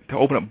schools and to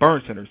open up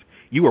burn centers,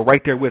 you were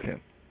right there with him.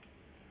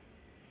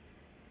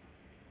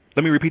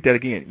 Let me repeat that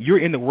again. You're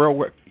in the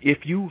world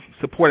if you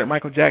supported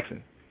Michael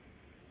Jackson,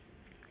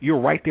 you're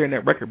right there in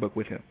that record book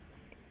with him.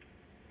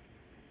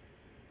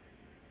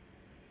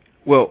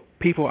 Well,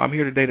 people, I'm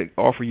here today to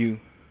offer you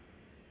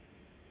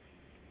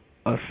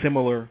a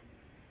similar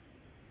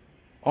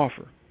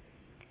offer.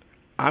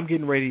 I'm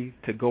getting ready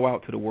to go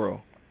out to the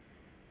world,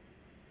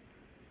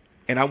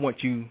 and I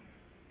want you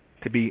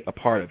to be a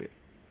part of it.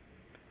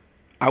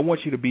 I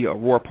want you to be a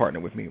roar partner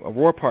with me. What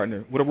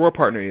a roar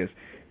partner is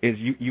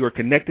you are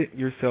connected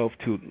yourself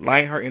to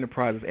Lionheart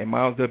Enterprises and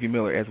Myles W.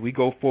 Miller as we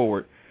go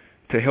forward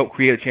to help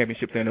create a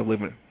championship standard of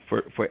living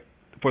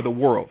for the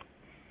world.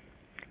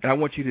 And I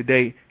want you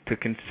today to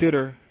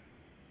consider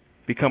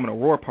becoming a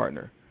roar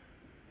partner.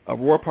 A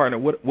roar partner,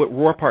 what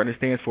roar partner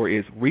stands for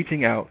is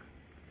reaching out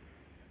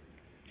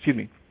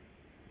and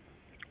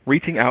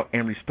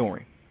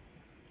restoring.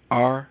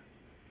 R-O-A-R.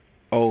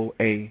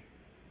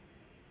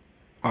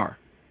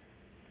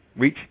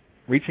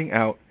 Reaching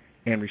out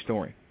and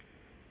restoring.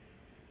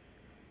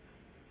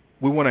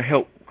 We want to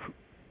help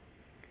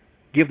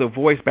give the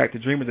voice back to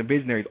dreamers and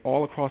visionaries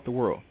all across the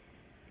world.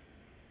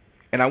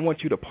 and I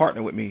want you to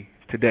partner with me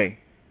today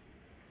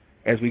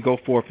as we go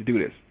forth to do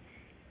this.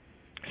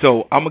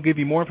 So I'm going to give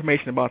you more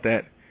information about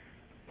that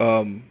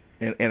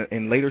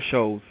in later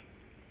shows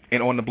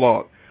and on the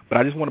blog. But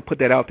I just want to put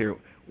that out there.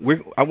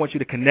 I want you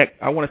to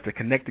connect. I want us to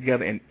connect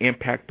together and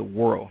impact the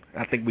world.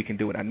 I think we can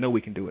do it. I know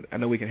we can do it. I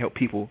know we can help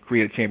people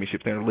create a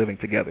championship that are living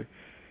together.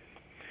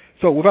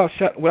 So without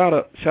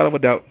a shadow of a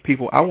doubt,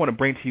 people, I want to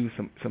bring to you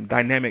some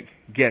dynamic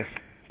guests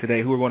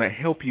today who are going to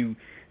help you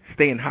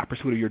stay in hot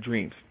pursuit of your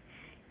dreams.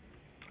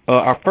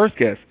 Our first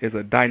guest is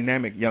a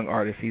dynamic young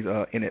artist. He's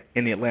in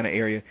the Atlanta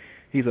area.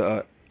 He's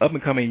a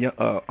up-and-coming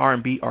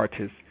R&B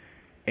artist,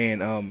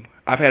 and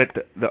I've had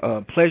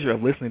the pleasure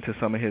of listening to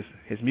some of his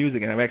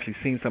music, and I've actually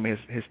seen some of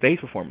his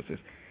stage performances.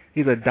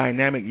 He's a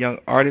dynamic young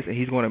artist, and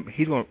you're going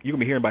to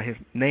be hearing about his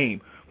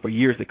name for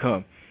years to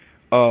come.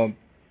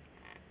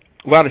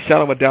 Without a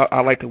shadow of a doubt,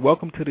 I'd like to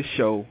welcome to the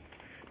show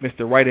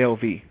Mr.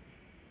 Rydell V.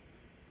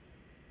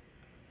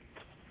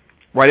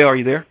 Rydell, are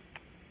you there?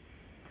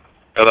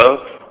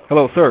 Hello?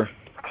 Hello, sir.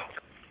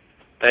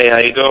 Hey, how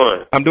you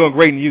doing? I'm doing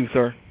great, and you,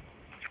 sir?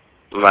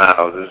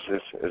 Myles,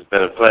 it's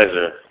been a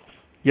pleasure.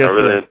 Yes, I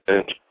really sir.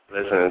 enjoy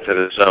listening to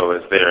the show.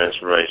 It's very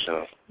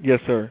inspirational. Yes,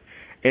 sir.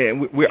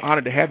 And we're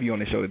honored to have you on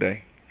the show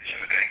today.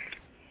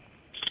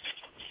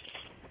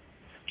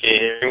 Can you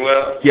hear me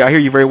well? Yeah, I hear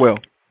you very well.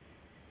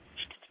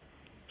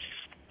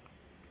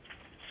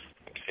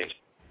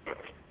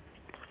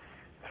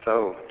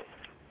 So,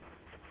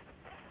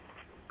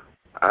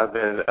 I've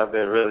been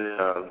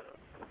really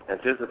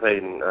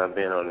anticipating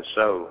being on the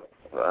show.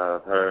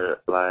 I've heard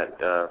a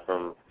lot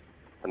from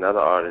another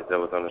artist that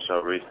was on the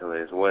show recently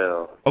as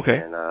well. Okay.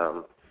 And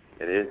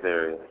it is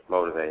very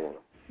motivating.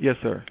 Yes,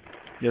 sir.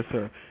 Yes,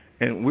 sir.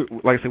 And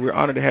like I said, we're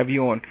honored to have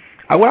you on.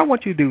 What I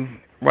want you to do,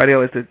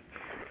 Rydell, is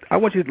I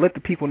want you to let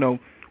the people know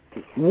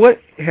what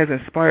has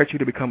inspired you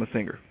to become a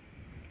singer.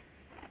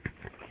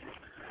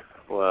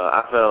 Well,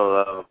 I fell in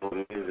love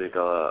with music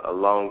a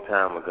long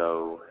time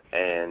ago,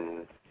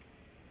 and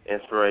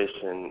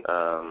inspiration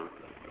for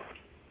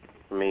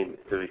me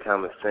to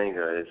become a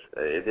singer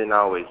it didn't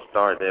always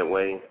start that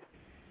way.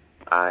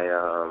 I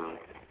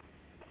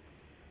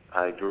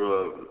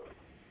grew up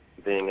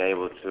being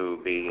able to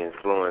be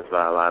influenced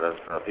by a lot of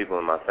people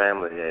in my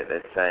family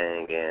that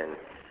sang,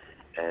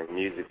 and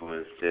music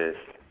was just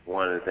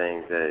one of the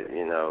things that,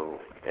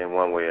 in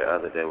one way or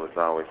other, that was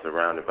always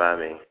surrounded by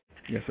me.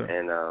 Yes, sir.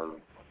 And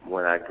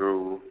when I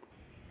grew,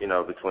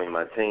 between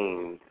my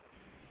teens,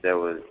 there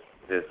was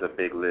just a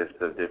big list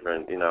of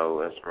different,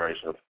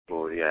 inspirational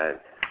people. You had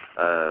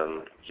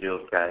Jill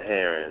Scott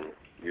Heron,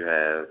 you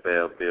have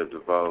Belle Biv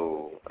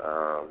DeVoe,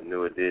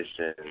 New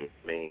Edition,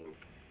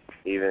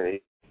 even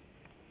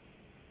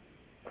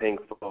Pink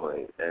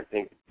Floyd. And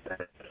Pink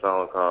had a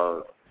song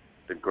called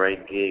The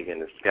Great Gig in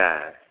the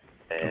Sky.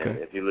 And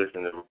if you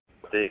listen to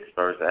Dick's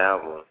first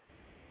album,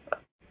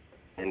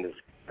 In the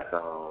Sky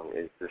song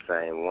is the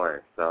same one.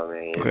 So,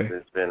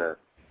 it's been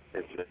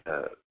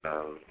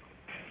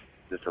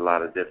just a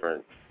lot of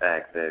different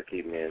acts that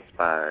keep me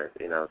inspired,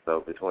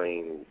 So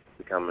between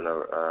becoming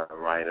a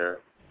writer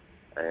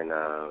and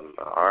an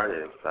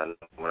artist,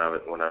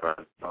 whenever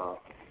I saw,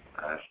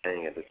 I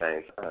sang at the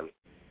same time.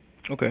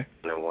 Okay.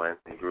 And then one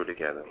grew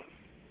together.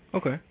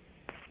 Okay.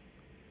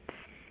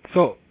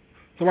 So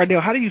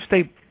Rydell, how do you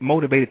stay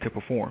motivated to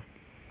perform?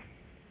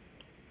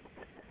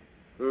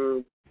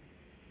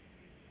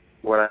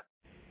 What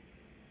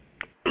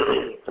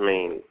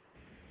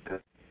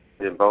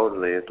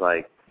boldly, it's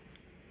like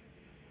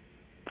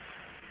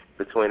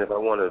between if I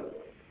want to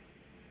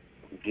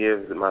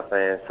give my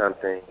fans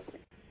something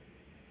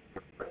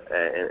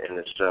in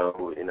the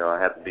show,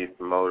 I have to be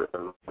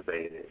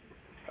motivated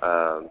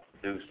to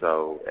do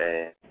so.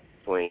 And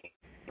between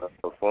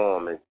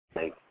perform, it's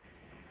like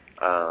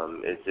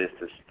it's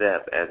just a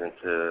step, as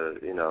into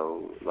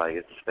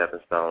it's a stepping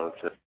stone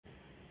to.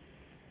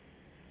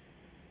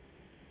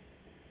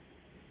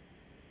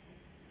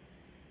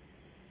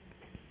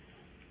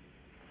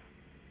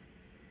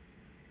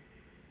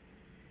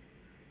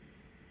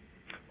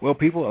 Well,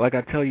 people, like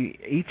I tell you,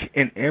 each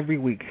and every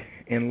week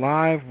in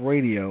live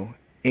radio,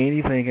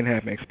 anything can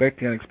happen. Expect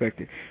the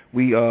unexpected.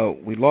 We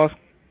lost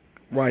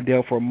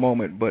Rydell for a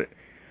moment, but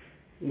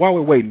while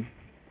we're waiting,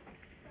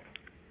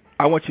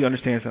 I want you to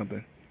understand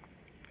something.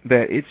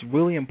 That it's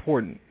really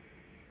important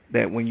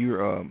that when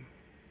you're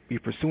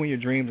pursuing your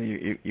dreams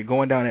and you're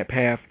going down that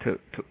path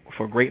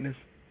for greatness,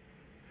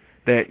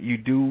 that you're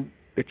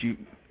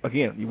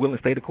willing to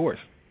stay the course.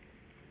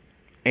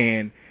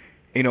 And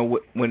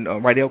when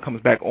Rydell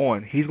comes back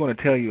on, he's going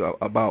to tell you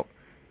about,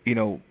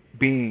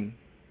 being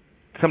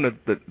some of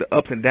the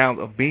ups and downs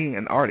of being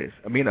an artist,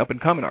 of being an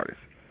up-and-coming artist,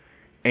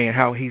 and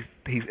how he's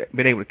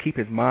been able to keep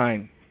his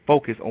mind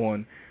focused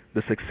on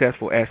the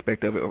successful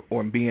aspect of it,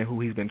 or being who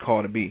he's been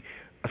called to be.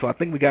 So I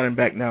think we got him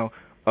back now.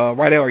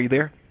 Rydell, are you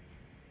there?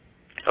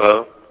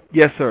 Hello?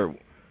 Yes, sir.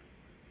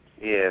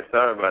 Yeah,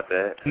 sorry about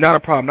that. Not a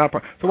problem.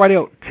 So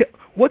Rydell,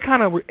 what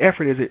kind of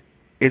effort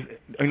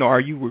are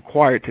you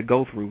required to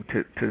go through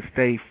to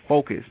stay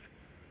focused,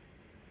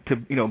 to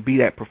be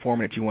that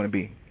performer that you want to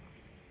be?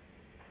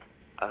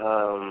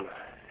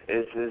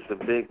 It's a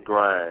big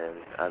grind.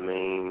 I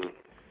mean,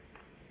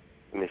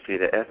 let me see.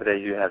 The effort that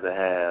you have to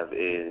have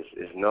is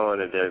knowing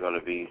that there are going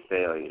to be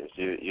failures.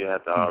 You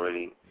have to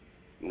already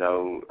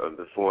know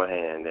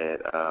beforehand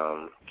that.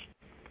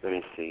 Let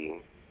me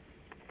see.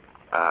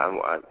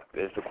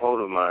 It's a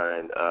quote of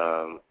mine.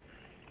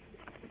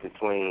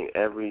 Between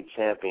every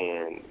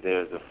champion,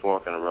 there's a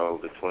fork in the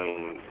road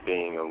between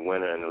being a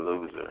winner and a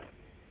loser.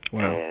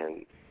 Wow.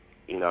 And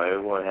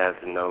everyone has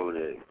to know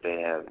that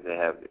they have.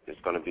 It's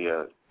going to be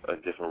a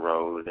different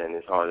road, and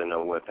it's hard to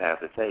know what path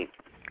to take.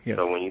 Yes.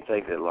 So when you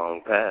take that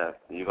long path,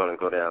 you're going to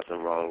go down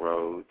some wrong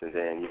roads, and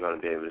then you're going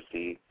to be able to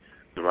see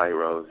the right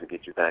roads to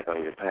get you back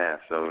on your path.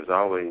 So it's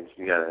always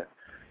you gotta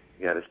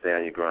stay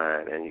on your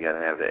grind, and you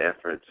gotta have the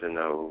effort to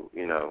know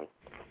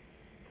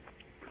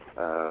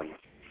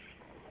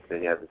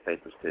that you have to stay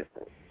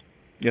persistent.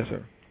 Yes,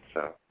 sir.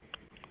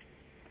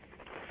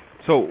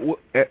 So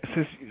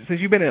since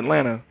you've been in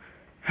Atlanta,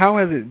 how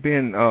has it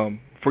been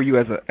for you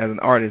as an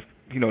artist,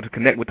 to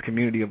connect with the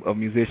community of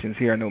musicians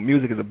here? I know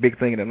music is a big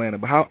thing in Atlanta,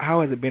 but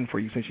how has it been for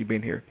you since you've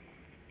been here?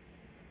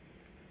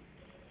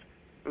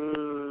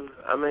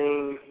 I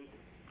mean,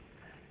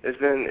 it's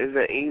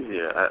been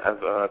easier.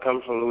 I've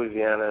come from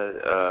Louisiana.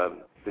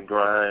 The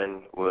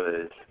grind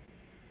was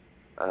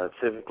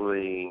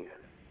typically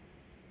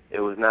it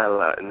was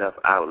not enough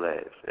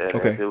outlets.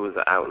 Okay. If it was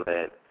an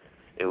outlet,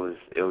 it was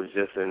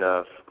just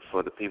enough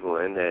for the people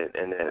in that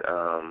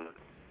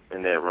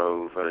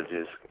road for to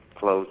just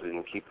close it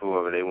and keep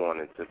whoever they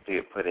wanted to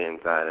put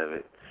inside of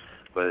it.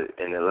 But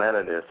in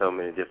Atlanta, there's so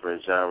many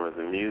different genres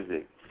of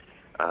music,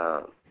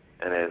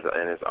 and as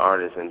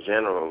artists in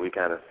general, we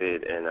kind of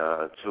fit in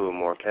 2 or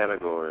more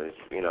categories,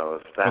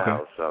 of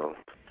style. Okay. So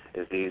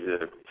it's easier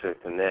to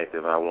connect.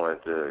 If I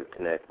wanted to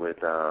connect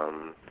with,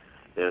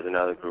 there's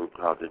another group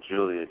called the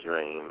Julia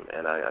Dream,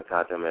 and I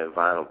caught them at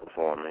vinyl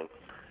performing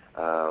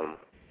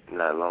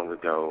not long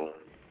ago.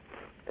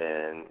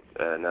 And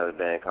another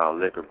band called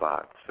Liquor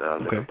Box.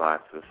 Okay. Liquor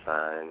Box was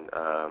signed.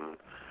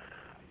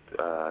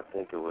 I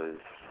think it was.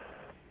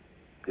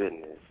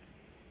 Goodness,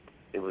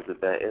 it was a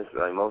band. It's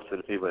like most of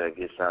the people that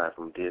get signed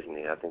from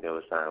Disney. I think they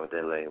were signed with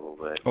their label.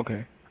 But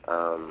okay.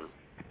 I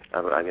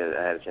had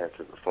a chance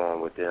to perform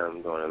with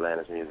them during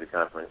Atlantis Music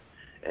Conference,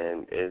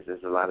 and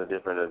there's a lot of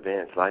different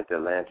events like the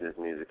Atlantis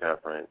Music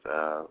Conference,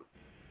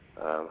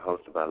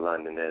 hosted by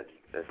London.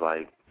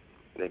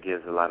 That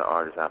gives a lot of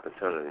artists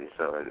opportunity.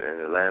 So in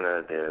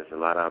Atlanta, there's a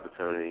lot of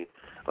opportunity.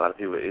 A lot of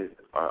people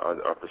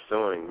are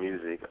pursuing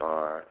music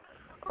or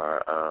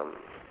how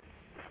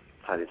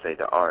do you say,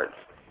 the arts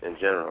in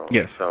general.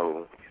 Yes.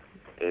 So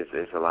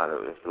it's a lot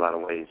of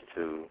ways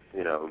to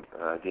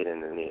get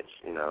in the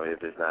niche.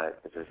 If it's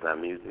not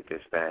music,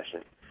 it's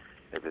fashion.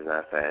 If it's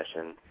not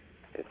fashion,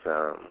 it's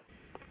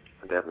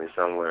definitely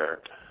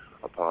somewhere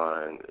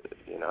upon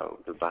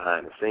the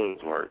behind the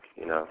scenes work.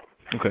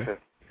 Okay.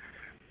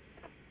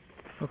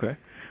 Okay.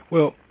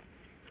 Well,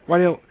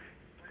 Rydell,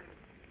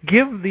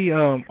 give the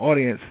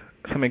audience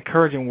some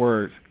encouraging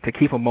words to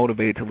keep them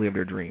motivated to live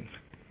their dreams.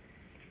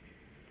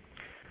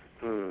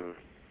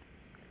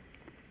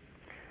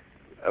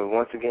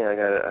 Once again, I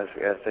gotta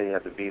say you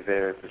have to be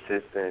very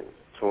persistent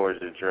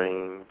towards your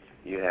dreams.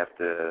 You have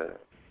to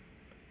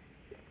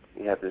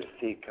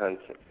seek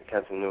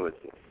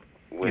continuity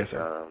with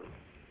Yes,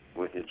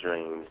 with your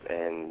dreams,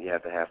 and you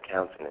have to have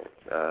countenance.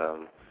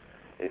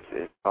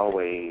 It's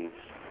always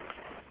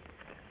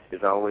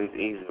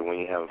easier when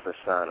you have a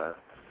persona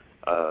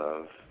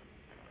of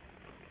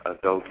a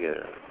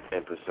go-getter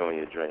in pursuing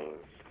your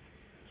dreams.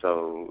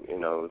 So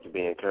to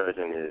be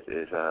encouraging is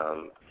this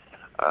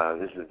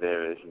is a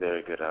very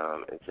good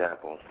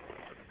example.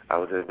 I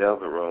was in the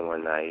Velvet Room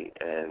one night,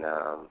 and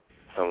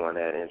someone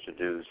had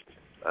introduced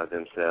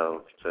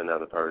themselves to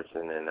another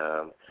person, and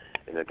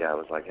the guy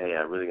was like, "Hey,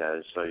 I really got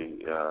to show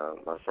you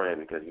my friend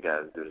because you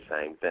guys do the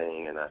same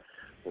thing, and I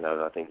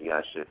think you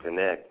guys should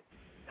connect."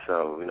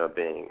 So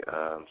being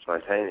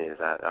spontaneous,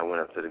 I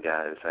went up to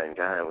the same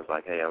guy, and was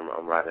like, "Hey, I'm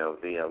Rydell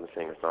V. I'm a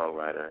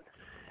singer-songwriter,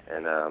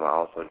 and I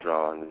also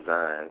draw and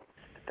design."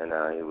 And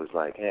he was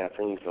like, "Hey, I've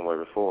seen you somewhere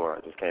before.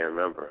 I just can't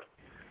remember."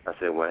 I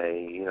said, "Well,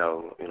 hey,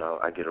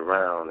 I get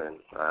around and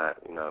I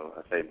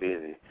stay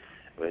busy."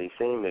 But he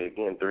seen me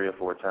again 3 or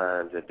 4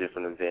 times at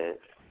different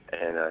events,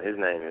 and his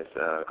name is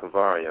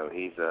Cavario.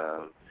 He's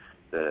the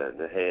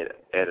head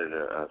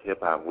editor of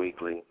Hip Hop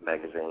Weekly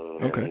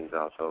magazine, Okay. and he's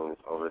also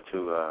over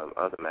 2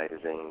 other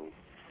magazines.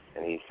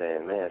 And he's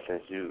saying, "Man,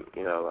 since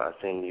I've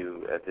seen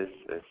you at this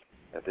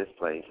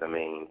place. I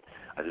mean,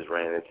 I just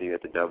ran into you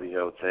at the W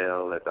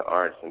Hotel at the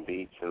Arts and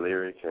Beats and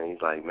Lyrics," and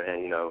he's like, "Man,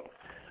 he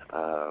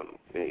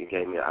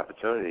gave me an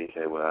opportunity." He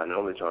said, "Well, I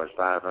normally charge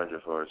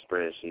 $500 for a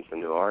spreadsheet for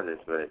new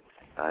artists, but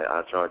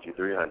I'll charge you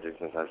 $300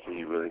 since I see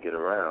you really get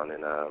around."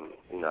 And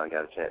I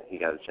got a chance. He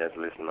got a chance to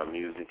listen to my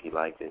music. He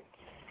liked it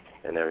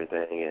and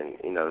everything,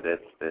 and that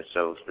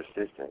shows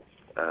persistence.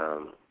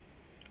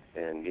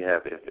 And you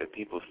have if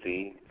people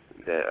see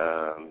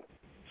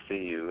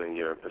you and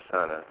your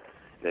persona,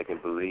 they can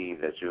believe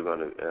that you're going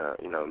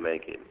to,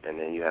 make it, and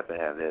then you have to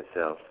have that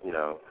self,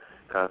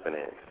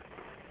 confidence.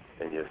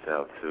 in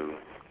yourself to,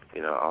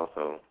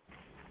 also,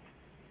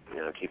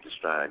 keep the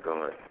stride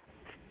going.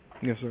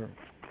 Yes, sir.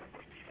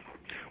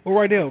 Well,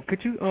 Rydell,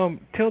 could you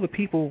tell the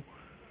people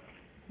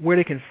where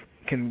they can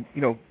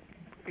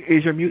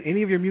is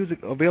any of your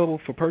music available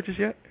for purchase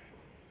yet?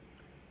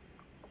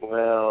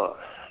 Well,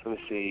 let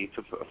me see.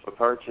 For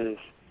purchase,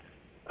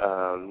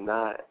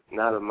 not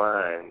of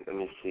mine. Let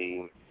me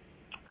see.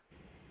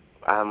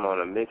 I'm on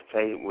a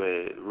mixtape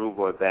with Rude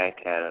Boy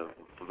Badcat of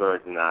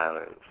Virgin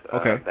Islands.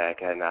 Okay.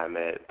 Badcat and I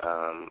met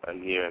a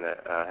year and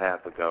a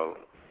half ago,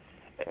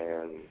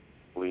 and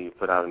we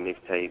put out a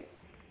mixtape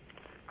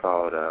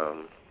called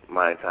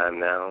My Time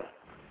Now.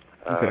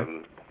 Okay.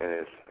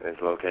 And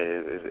it's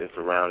located. It's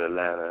around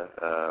Atlanta.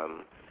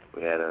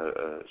 We had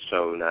a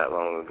show not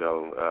long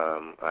ago,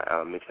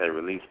 our mixtape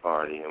release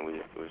party, and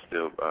we're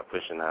still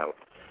pushing out.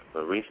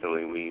 But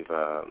recently we've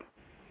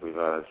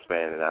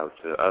expanded out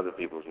to other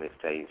people's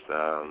mixtapes.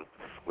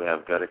 We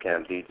have Gutter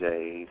Camp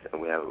DJs,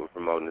 and we're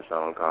promoting a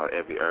song called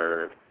Every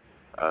Herb.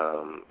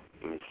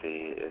 Let me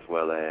see, as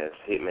well as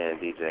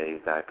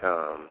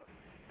HitmanDJs.com.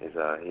 It's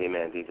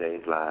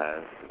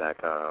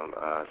HitmanDJsLive.com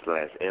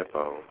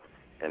 /info,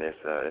 and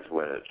it's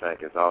where the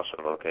track is also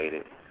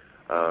located.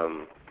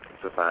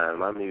 To find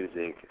my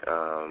music is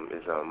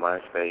on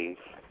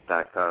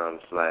MySpace.com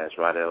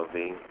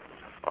 /RydellV,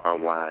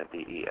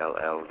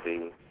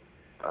 RYDELLV,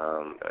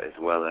 as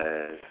well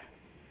as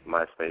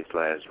MySpace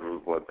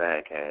 /Rude Boy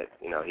Badcat.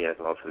 He has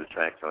most of the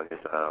tracks on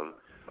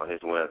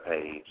his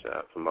webpage,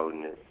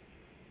 promoting it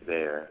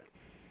there.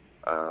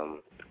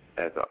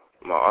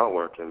 My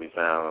artwork can be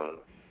found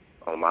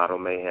on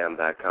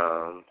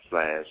ModelMayhem.com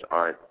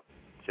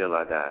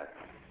 /ArtTillIDie,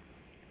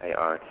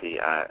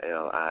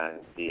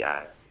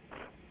 ARTILIDI.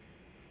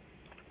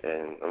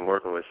 And I'm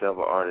working with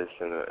several artists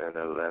in the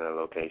Atlanta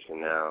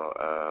location now,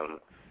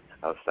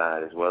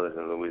 outside as well as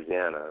in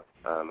Louisiana.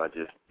 I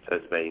just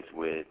touched base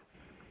with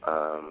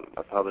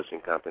a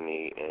publishing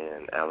company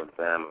in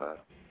Alabama,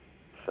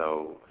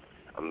 so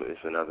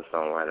it's another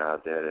songwriter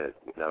out there that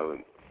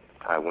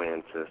I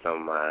went to some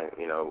of my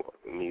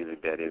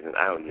music that isn't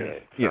out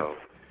yet. Yeah. So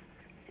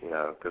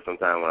because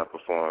sometimes when I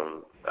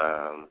perform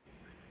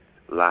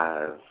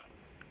live,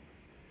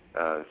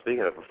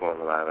 speaking of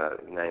performing live, I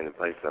named the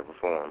place I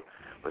perform.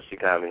 But she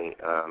got me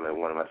at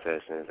one of my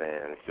sessions,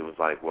 and she was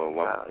like, "Well,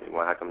 wow,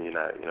 how come you're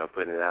not,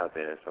 putting it out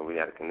there?" So we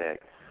got to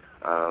connect.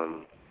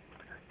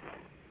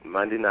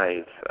 Monday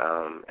nights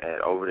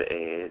at Over the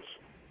Edge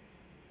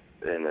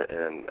in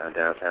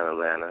downtown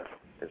Atlanta.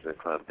 There's a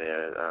club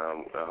there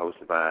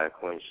hosted by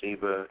Queen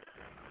Sheba,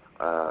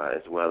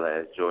 as well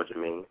as Georgia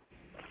Me.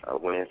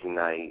 Wednesday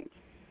nights,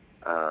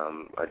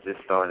 I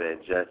just started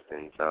at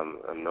Justin,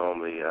 so I'm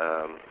normally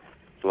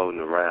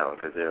floating around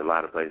because there are a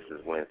lot of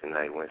places Wednesday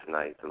night.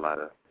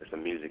 It's a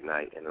music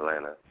night in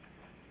Atlanta,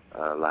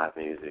 live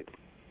music.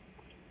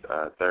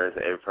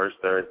 Every first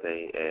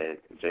Thursday at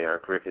JR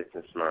Crickets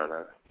in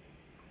Smyrna,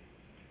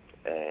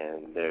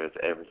 and there's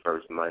every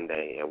first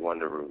Monday at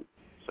Wonder Root.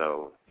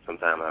 So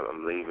sometimes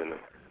I'm leaving the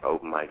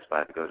open mic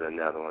spot to go to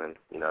another one,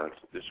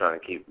 just trying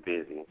to keep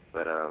busy.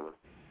 But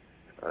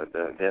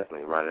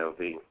definitely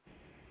RydellV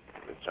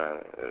is trying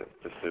to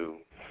pursue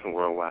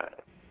worldwide.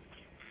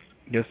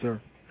 Yes, sir.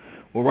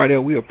 Well,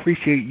 Rydell, we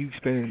appreciate you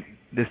spending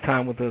this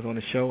time with us on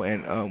the show,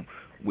 and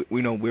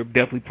we're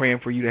definitely praying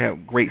for you to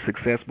have great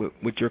success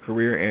with your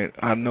career, and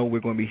I know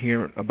we're going to be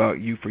hearing about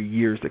you for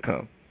years to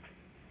come.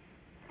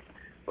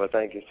 Well,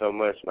 thank you so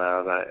much,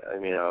 Myles.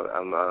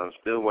 I'm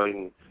still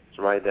waiting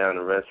to write down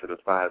the rest of the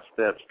 5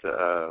 steps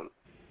to,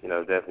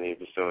 definitely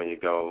pursuing your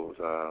goals.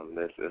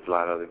 There's a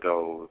lot of other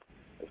goals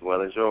as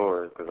well as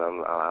yours, because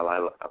I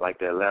like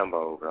that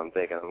Lambo, but I'm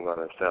thinking I'm going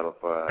to settle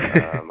for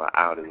my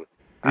Audi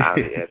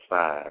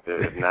S5.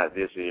 If not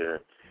this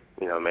year,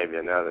 maybe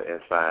another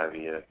S5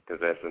 year,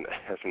 because that's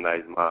a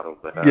nice model.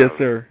 But yes,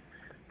 sir.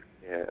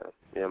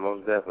 Yeah,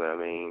 most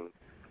definitely.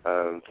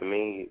 To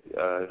me,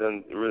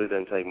 it really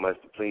doesn't take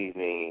much to please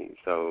me.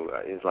 So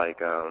it's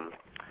like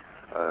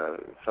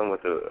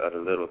somewhat the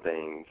little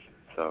things.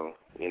 So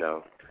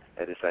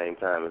at the same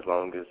time, as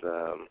long as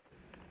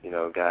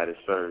God is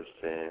first,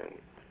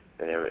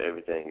 and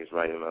everything is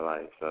right in my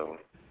life. So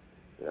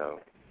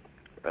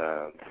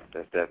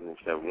that's definitely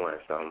step one.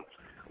 So I'm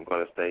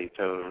going to stay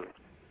tuned,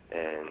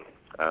 and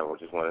I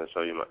just want to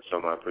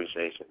show my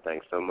appreciation.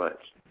 Thanks so much.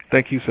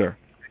 Thank you, sir.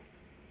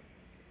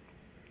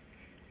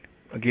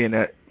 Again,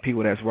 that's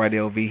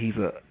RydellV. He's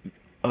a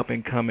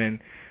up-and-coming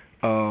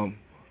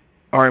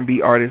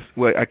R&B artist.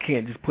 Well, I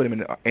can't just put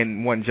him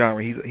in one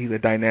genre. He's a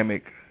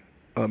dynamic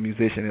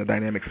musician, a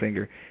dynamic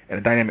singer, and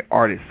a dynamic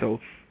artist. So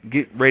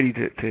get ready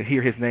to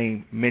hear his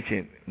name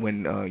mentioned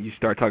when you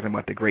start talking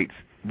about the greats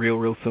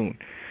real soon.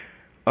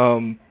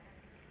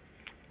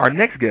 Our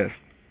next guest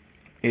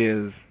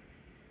is,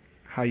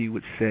 how you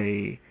would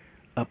say,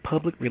 a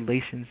public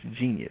relations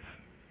genius.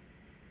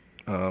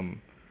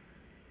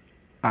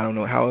 I don't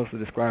know how else to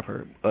describe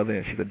her other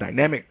than she's a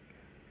dynamic,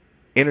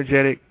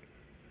 energetic,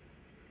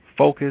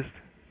 focused,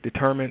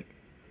 determined.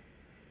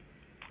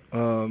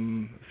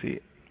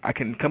 I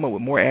can come up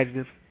with more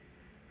adjectives,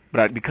 but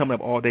I'd be coming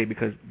up all day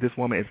because this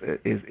woman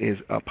is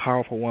a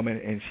powerful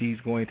woman, and she's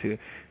going to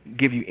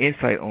give you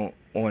insight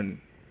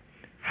on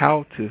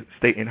how to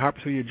stay and how to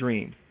pursue your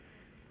dreams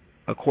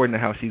according to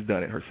how she's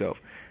done it herself.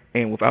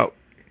 And without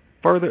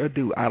further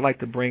ado, I'd like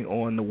to bring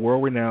on the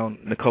world-renowned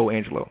Nicole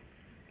Angelo.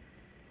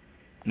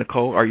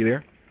 Nicole, are you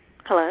there?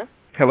 Hello.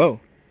 Hello.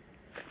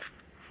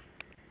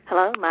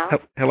 Hello,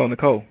 Myles. Hello,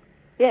 Nicole.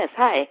 Yes,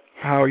 hi.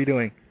 How are you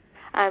doing?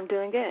 I'm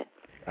doing good.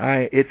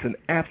 It's an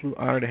absolute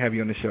honor to have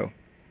you on the show.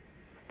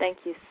 Thank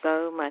you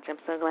so much. I'm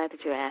so glad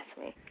that you asked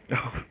me.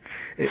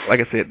 Like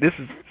I said, this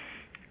is,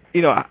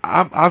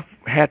 I've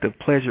had the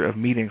pleasure of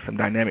meeting some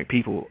dynamic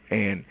people,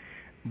 and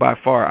by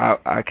far,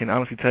 I can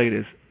honestly tell you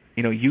this,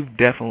 you've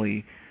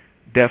definitely,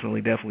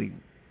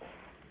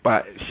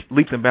 by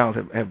leaps and bounds,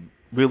 have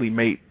really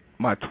made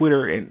my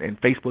Twitter and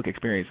Facebook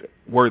experience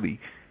worthy,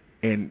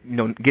 and,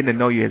 getting to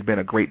know you has been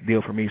a great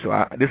deal for me,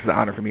 so this is an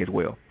honor for me as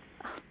well.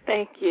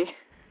 Thank you.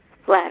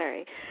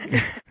 Flattery.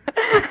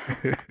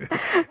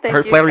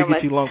 Her flattery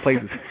gets you long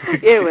places.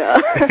 It will.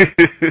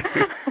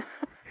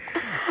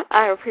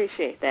 I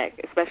appreciate that,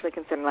 especially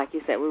considering, like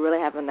you said, we really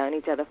haven't known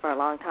each other for a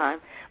long time,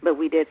 but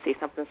we did see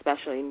something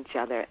special in each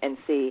other and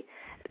see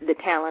the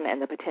talent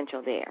and the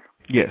potential there.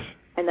 Yes.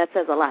 And that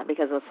says a lot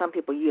because with some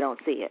people you don't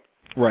see it.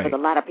 Right. With a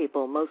lot of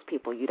people, most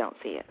people, you don't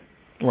see it.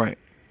 Right.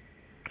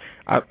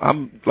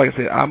 I'm like I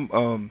said,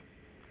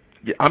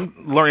 I'm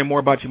learning more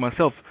about you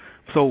myself.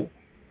 So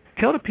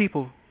tell the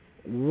people,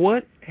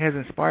 what has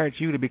inspired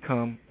you to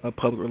become a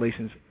public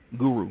relations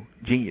guru,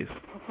 genius,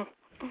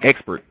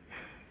 expert?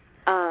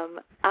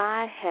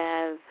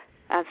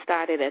 I've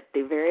started at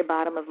the very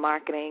bottom of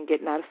marketing,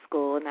 getting out of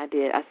school, and I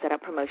set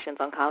up promotions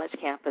on college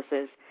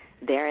campuses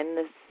there in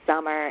the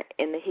summer,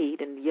 in the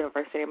heat, in the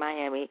University of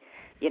Miami,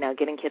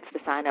 getting kids to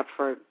sign up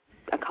for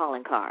a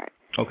calling card.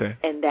 Okay.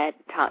 And that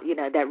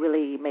that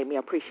really made me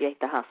appreciate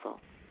the hustle.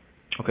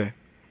 Okay.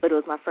 But it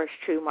was my first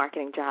true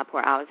marketing job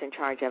where I was in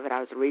charge of it.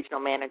 I was a regional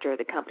manager.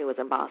 The company was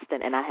in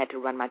Boston, and I had to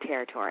run my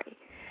territory.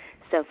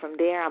 So from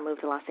there, I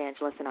moved to Los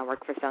Angeles, and I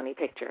worked for Sony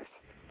Pictures.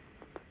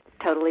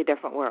 Totally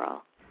different world.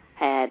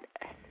 Had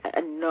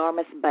an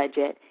enormous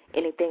budget,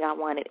 anything I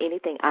wanted,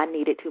 anything I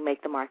needed to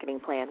make the marketing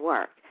plan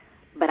work.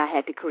 But I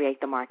had to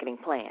create the marketing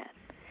plan.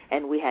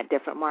 And we had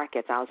different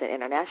markets. I was in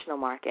international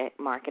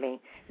marketing.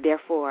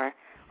 Therefore,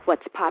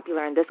 what's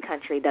popular in this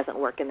country doesn't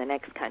work in the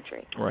next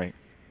country. Right.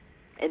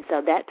 And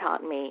so that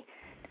taught me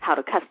how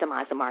to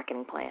customize a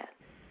marketing plan.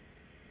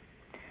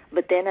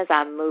 But then as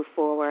I moved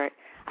forward,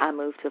 I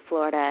moved to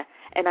Florida,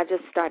 and I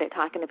just started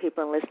talking to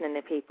people and listening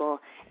to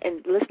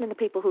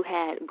people who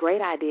had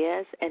great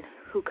ideas and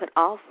who could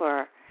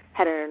offer,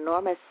 had an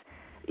enormous,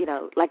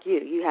 like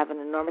you have an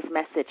enormous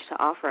message to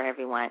offer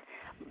everyone,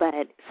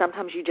 but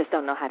sometimes you just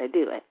don't know how to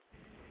do it.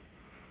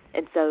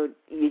 And so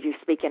you're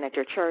speaking at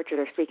your church or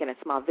they're speaking at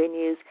small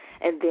venues,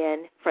 and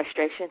then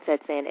frustration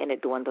sets in and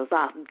it dwindles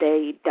off.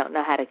 They don't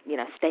know how to,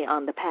 stay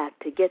on the path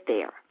to get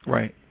there.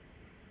 Right.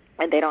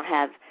 And they don't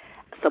have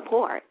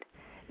support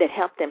that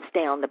help them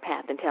stay on the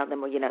path and tell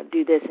them, well,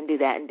 do this and do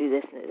that and do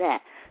this and do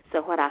that.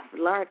 So what I've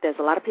learned, there's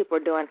a lot of people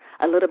are doing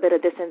a little bit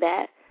of this and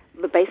that,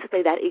 but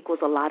basically that equals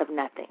a lot of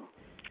nothing.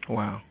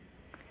 Wow.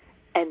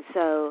 And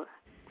so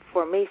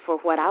for me, for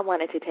what I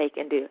wanted to take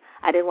and do,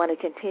 I didn't want to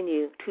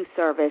continue to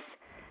service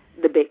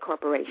the big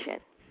corporation.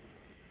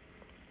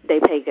 They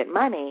pay good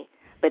money,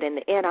 but in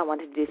the end I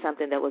wanted to do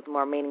something that was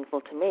more meaningful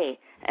to me,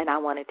 and I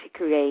wanted to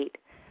create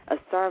a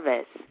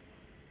service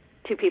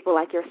to people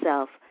like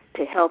yourself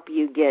to help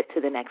you get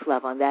to the next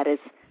level, and that is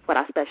what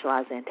I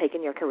specialize in,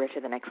 taking your career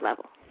to the next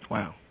level.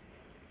 Wow.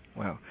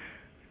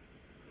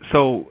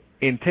 So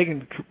in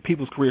taking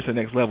people's careers to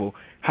the next level,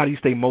 how do you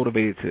stay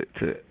motivated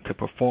to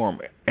perform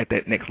at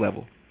that next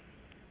level?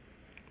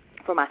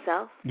 For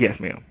myself? Yes,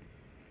 ma'am.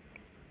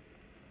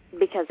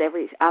 Because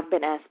I've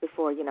been asked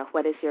before,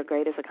 what is your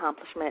greatest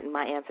accomplishment? And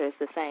my answer is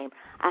the same.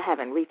 I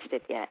haven't reached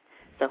it yet.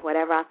 So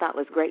whatever I thought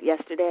was great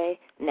yesterday,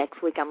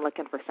 next week I'm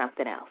looking for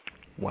something else.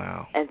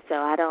 Wow. And so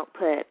I don't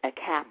put a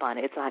cap on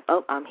it. It's like,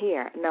 oh, I'm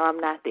here. No, I'm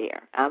not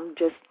there. I'm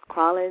just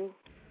climbing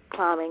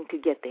to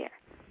get there.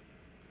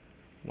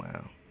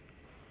 Wow.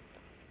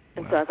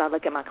 And so as I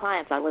look at my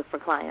clients, I look for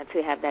clients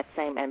who have that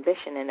same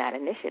ambition and that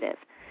initiative.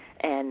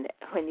 And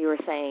when you were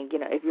saying,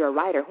 if you're a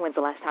writer, when's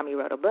the last time you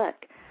wrote a book?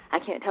 I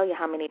can't tell you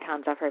how many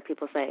times I've heard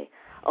people say,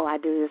 oh, I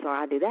do this or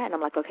I do that. And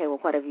I'm like, okay, well,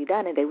 what have you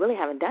done? And they really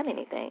haven't done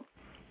anything.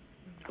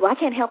 Well, I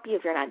can't help you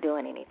if you're not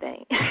doing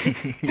anything.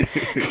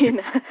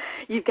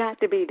 You've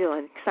got to be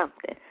doing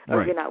something, or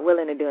right. You're not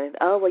willing to do it.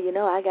 Oh,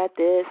 well, I got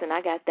this and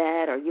I got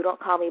that, or you don't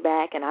call me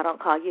back and I don't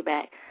call you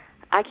back.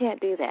 I can't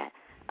do that.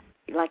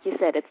 Like you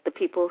said, it's the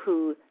people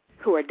who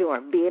are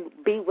doing,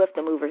 be with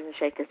the movers and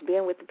shakers,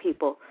 being with the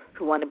people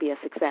who want to be a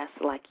success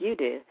like you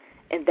do,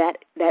 and that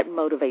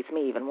motivates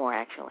me even more,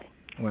 actually.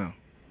 Wow.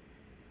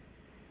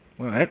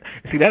 Well,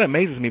 that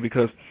amazes me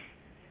because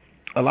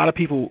a lot of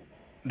people,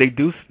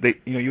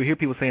 you hear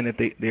people saying that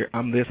they're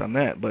I'm this, I'm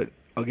that, but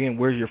again,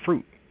 where's your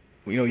fruit?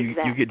 You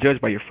Exactly. You get judged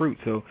by your fruit.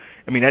 So,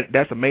 I mean,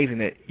 that's amazing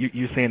that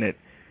you're saying that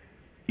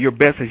your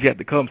best is yet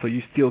to come, so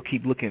you still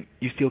keep looking,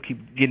 you still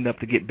keep getting up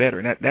to get better.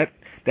 And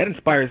that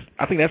inspires,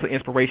 I think that's an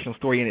inspirational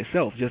story in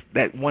itself. Just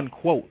that one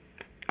quote,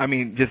 I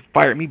mean, just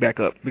fired me back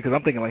up, because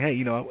I'm thinking like, hey,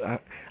 you know,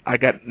 I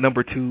got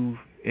number 2,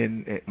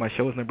 and my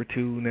show is number 2.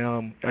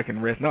 Now I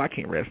can rest. No, I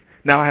can't rest.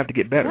 Now I have to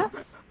get better.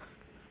 Yeah.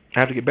 I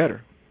have to get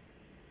better.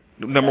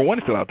 Number 1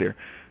 is still out there.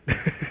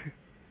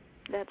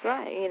 That's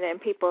right. You know,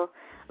 and people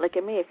look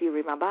at me, if you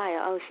read my bio,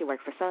 oh, she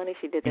worked for Sony,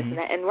 she did this and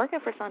that. And working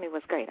for Sony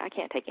was great. I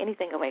can't take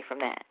anything away from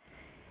that.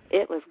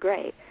 It was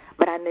great.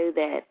 But I knew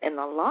that in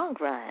the long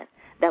run,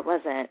 that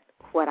wasn't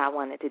what I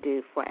wanted to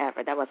do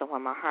forever. That wasn't where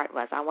my heart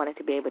was. I wanted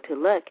to be able to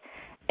look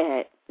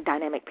at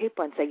dynamic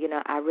people and say, you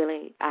know,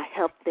 I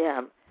helped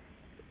them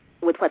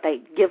with what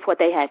they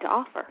had to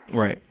offer.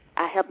 Right.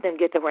 I helped them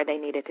get to where they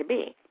needed to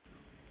be,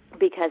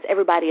 because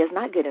everybody is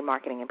not good in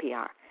marketing and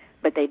PR,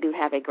 but they do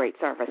have a great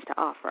service to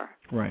offer.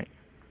 Right.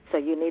 So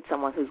you need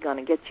someone who's going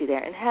to get you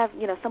there and have,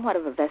 you know, somewhat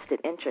of a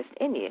vested interest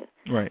in you.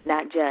 Right.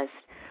 Not just,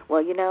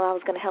 well, you know, I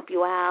was going to help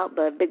you out,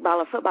 but a big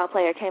baller football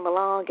player came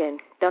along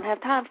and don't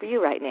have time for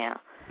you right now.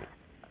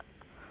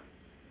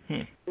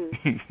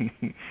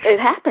 It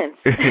happens.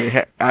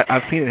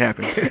 I've seen it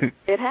happen.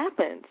 It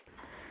happens.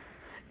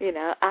 You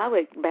know, I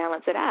would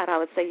balance it out. I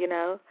would say, you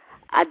know,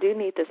 I do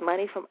need this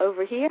money from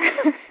over here,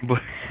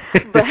 but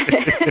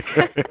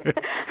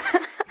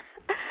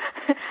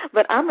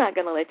I'm not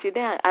going to let you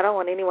down. I don't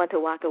want anyone to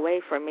walk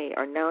away from me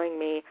or knowing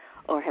me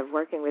or have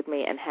working with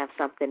me and have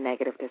something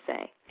negative to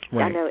say.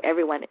 Right. I know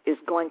everyone is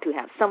going to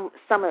have some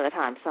of the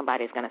time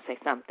somebody's going to say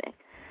something.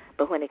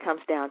 But when it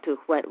comes down to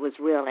what was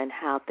real and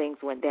how things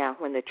went down,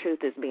 when the truth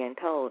is being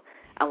told,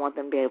 I want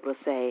them to be able to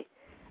say,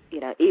 you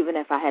know, even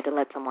if I had to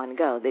let someone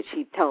go, that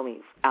she told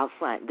me out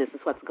front, this is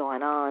what's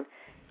going on.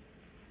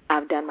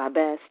 I've done my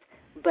best,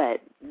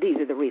 but these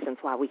are the reasons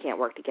why we can't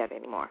work together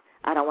anymore.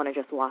 I don't want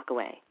to just walk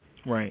away.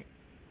 Right.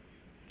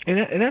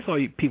 And that's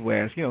all people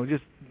ask, you know,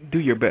 just do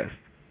your best.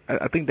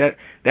 I think that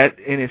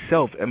in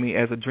itself, I mean,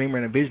 as a dreamer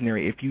and a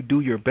visionary, if you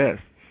do your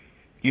best,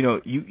 you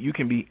know, you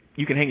can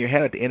hang your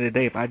head at the end of the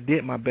day. If I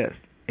did my best,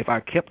 if I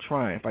kept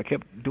trying, if I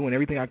kept doing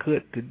everything I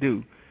could to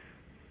do,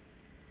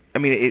 I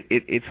mean,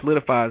 it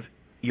solidifies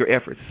your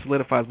efforts. It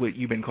solidifies what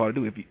you've been called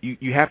to do. If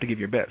you have to give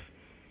your best.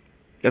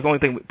 That's the only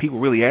thing people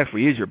really ask for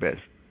is your best.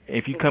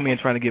 If you come in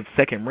trying to give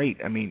second rate,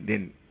 I mean,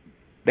 then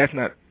that's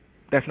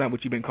not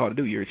what you've been called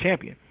to do. You're a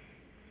champion.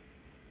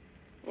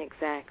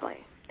 Exactly.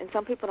 And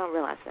some people don't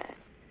realize that.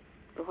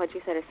 But what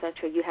you said is so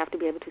true. You have to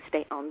be able to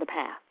stay on the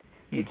path.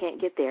 You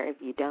can't get there if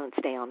you don't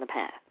stay on the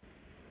path.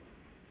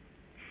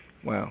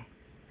 Wow.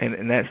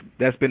 And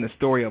that's been the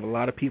story of a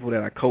lot of people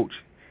that I coach,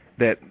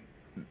 that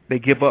they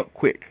give up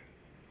quick.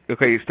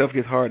 Okay, stuff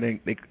gets hard and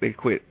they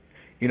quit.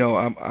 You know,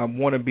 I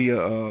want to be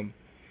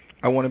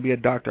a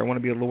doctor, I want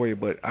to be a lawyer,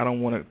 but I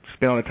don't want to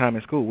spend all the time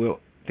in school. Well,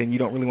 then you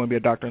don't really want to be a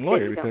doctor and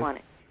lawyer, because don't want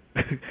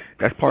it.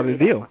 That's part of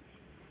the deal.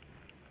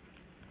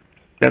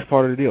 That's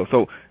part of the deal.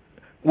 So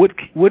what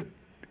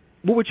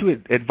would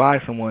you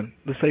advise someone?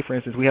 Let's say, for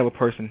instance, we have a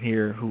person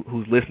here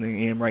who's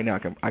listening in right now.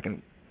 I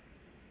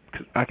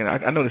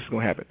know this is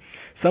going to happen.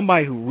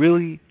 Somebody who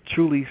really,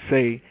 truly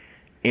say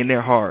in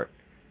their heart,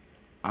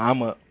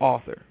 I'm an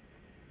author,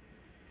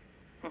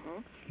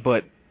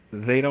 but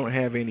they don't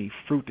have any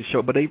fruit to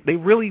show. But they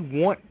really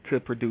want to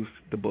produce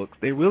the books.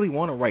 They really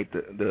want to write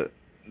the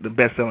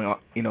best-selling,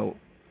 you know,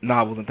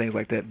 novels and things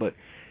like that. But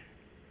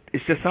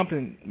it's just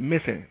something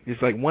missing.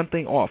 It's like one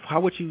thing off.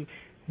 What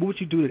would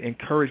you do to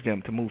encourage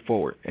them to move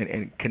forward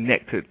and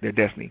connect to their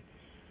destiny?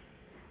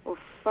 Well,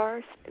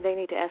 first, they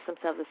need to ask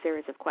themselves a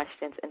series of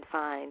questions and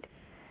find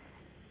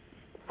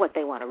what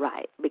they want to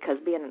write, because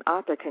being an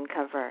author can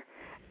cover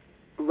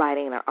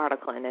writing an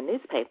article in a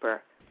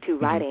newspaper to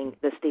writing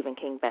the Stephen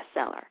King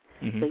bestseller.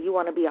 So you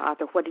want to be an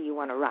author. What do you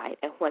want to write,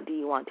 and what do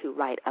you want to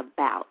write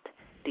about?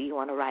 Do you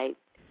want to write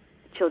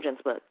children's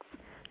books?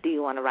 Do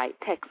you want to write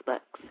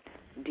textbooks?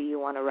 Do you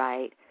want to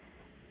write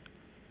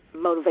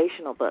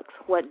motivational books?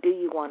 What do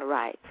you want to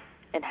write,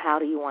 and how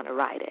do you want to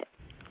write it?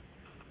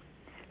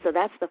 So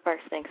that's the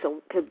first thing.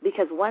 So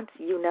because once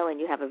you know and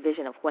you have a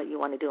vision of what you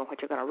want to do and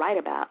what you're going to write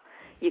about,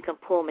 you can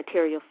pull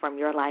material from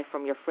your life,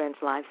 from your friends'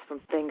 lives, from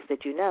things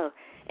that you know,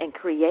 and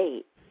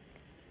create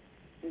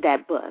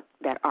that book,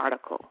 that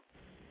article.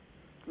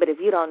 But if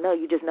you don't know,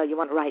 you just know you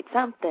want to write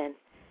something,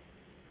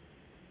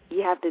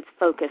 you have to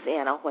focus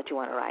in on what you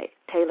want to write.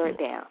 Tailor it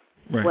down.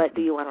 Right. What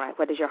do you want to write?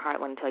 What does your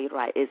heart want to tell you to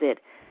write? Is it,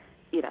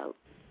 you know,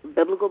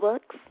 biblical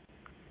books,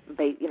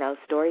 you know,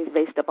 stories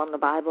based upon the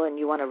Bible, and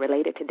you want to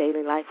relate it to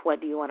daily life? What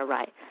do you want to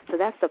write? So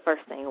that's the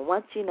first thing. And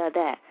once you know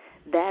that,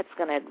 that's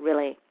going to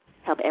really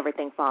help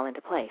everything fall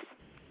into place.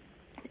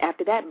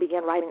 After that,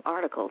 begin writing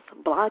articles.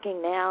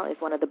 Blogging now is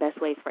one of the best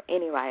ways for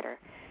any writer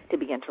to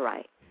begin to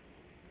write.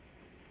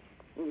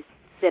 You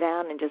sit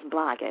down and just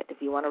blog it.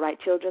 If you want to write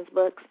children's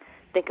books,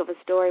 think of a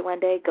story one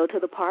day, go to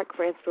the park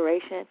for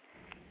inspiration,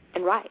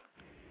 and write.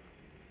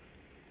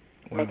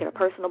 Wow. Make it a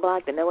personal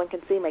blog that no one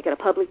can see. Make it a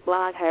public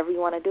blog, however you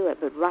want to do it,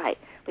 but write.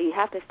 But you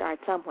have to start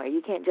somewhere.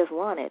 You can't just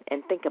want it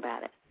and think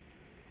about it.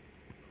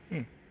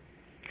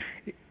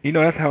 You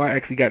know, that's how I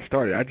actually got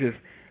started.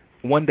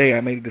 One day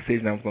I made a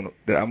decision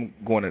that I'm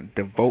going to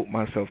devote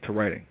myself to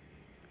writing,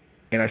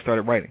 and I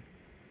started writing.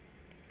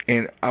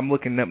 And I'm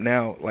looking up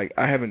now, like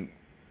I haven't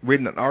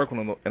written an article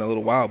in a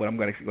little while, but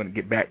I'm actually going to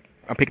get back.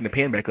 I'm picking the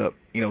pen back up,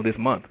 this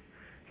month.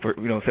 For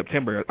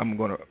September,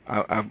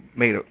 I've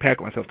made a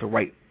pact with myself to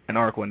write an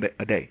article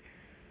a day.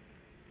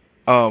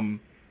 I'm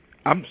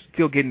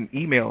still getting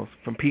emails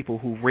from people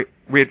who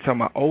read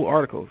some of my old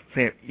articles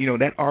saying,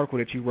 that article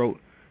that you wrote,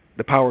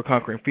 The Power of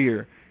Conquering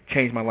Fear,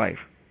 changed my life.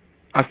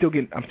 I'm still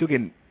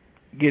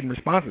getting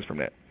responses from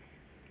that.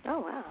 Oh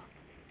wow!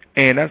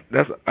 And that's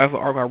an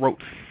article I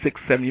wrote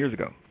 6-7 years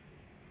ago.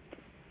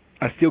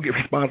 I still get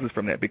responses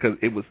from that because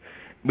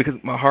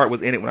my heart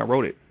was in it when I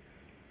wrote it.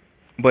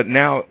 But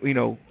now,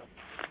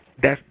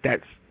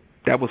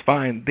 that was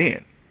fine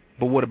then.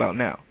 But what about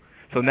now?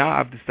 So now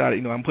I've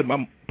decided, I'm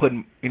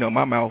putting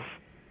my mouth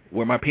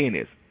where my pen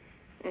is.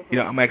 Mm-hmm.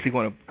 I'm actually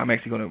going to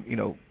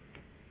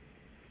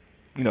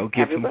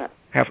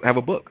have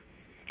a book.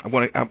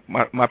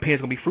 My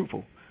pen's going to be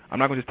fruitful. I'm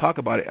not going to just talk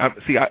about it.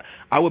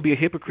 I would be a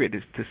hypocrite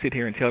to sit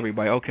here and tell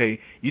everybody, okay,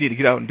 you need to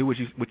get out and do what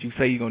you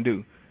say you're going to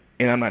do,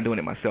 and I'm not doing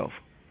it myself.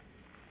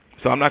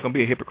 So I'm not going to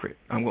be a hypocrite.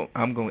 I'm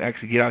going to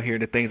actually get out here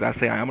and the things I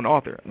say. I am an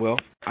author. Well,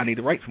 I need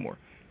to write some more,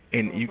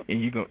 and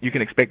you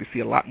can expect to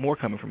see a lot more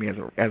coming from me as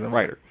a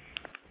writer.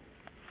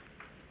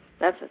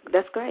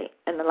 That's great.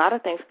 And a lot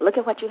of things, look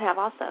at what you have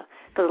also.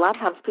 Because a lot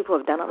of times people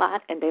have done a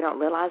lot and they don't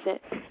realize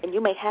it, and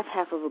you may have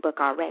half of a book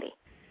already.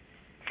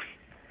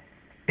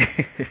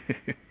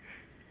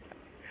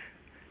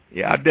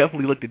 Yeah, I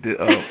definitely looked at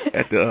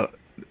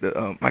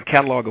my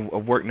catalog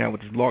of work now,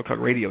 which is Blog Talk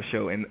Radio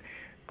Show, and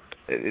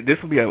this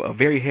will be a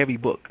very heavy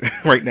book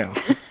right now.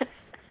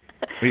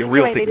 Be a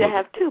real you may need to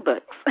have 2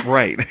 books.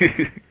 Right.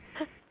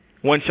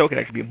 One show could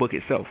actually be a book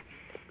itself.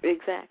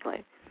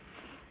 Exactly.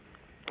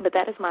 But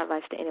that is my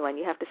advice to anyone.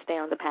 You have to stay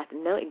on the path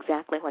and know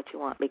exactly what you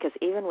want, because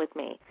even with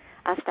me,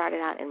 I started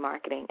out in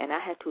marketing, and I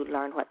had to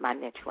learn what my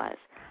niche was.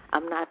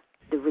 I'm not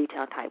the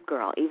retail type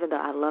girl, even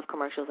though I love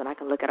commercials and I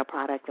can look at a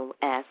product and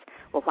ask,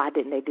 well, why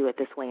didn't they do it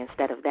this way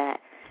instead of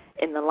that?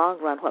 In the long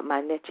run, what my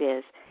niche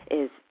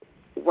is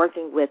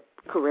working with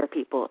career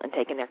people and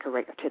taking their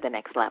career to the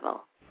next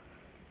level.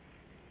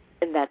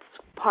 And that's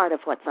part of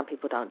what some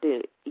people don't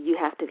do. You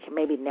have to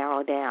maybe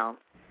narrow down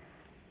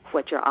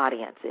what your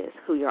audience is,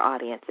 who your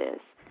audience is,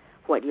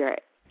 what your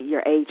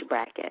age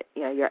bracket,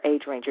 your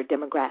age range, your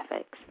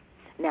demographics.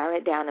 Narrow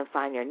it down and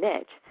find your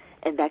niche,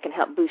 and that can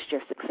help boost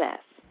your success.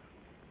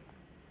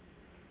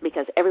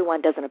 Because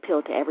everyone doesn't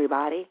appeal to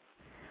everybody.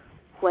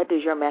 What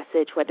does your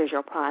message, what does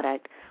your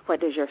product, what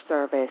does your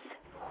service,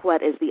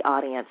 what is the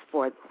audience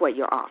for what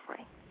you're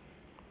offering?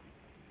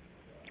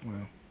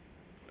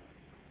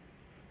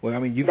 Well, I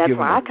mean, that's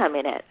where I come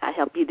in at. I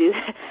help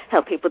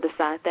help people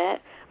decide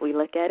that. We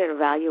look at it,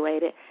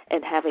 evaluate it,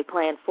 and have a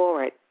plan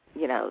forward,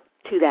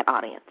 to that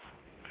audience.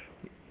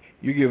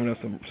 You're giving us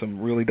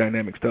some really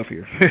dynamic stuff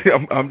here.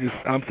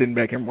 I'm sitting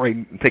back and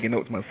writing, taking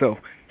notes myself.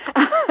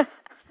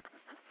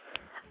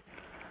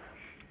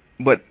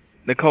 But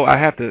Nicole, I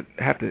have to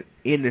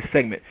end this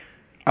segment.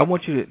 I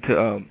want you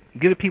to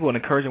give the people an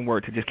encouraging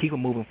word to just keep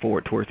them moving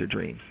forward towards their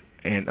dreams,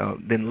 and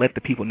then let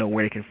the people know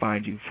where they can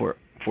find you for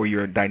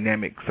your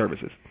dynamic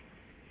services.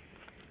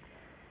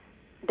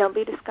 Don't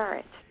be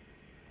discouraged.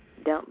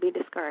 Don't be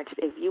discouraged.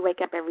 If you wake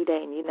up every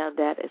day and you know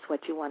that is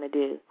what you want to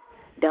do,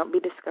 don't be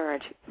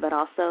discouraged, but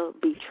also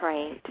be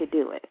trained to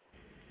do it.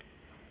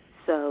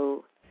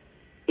 So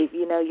if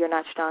you know you're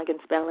not strong in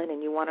spelling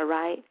and you want to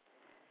write,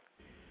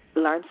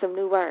 learn some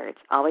new words.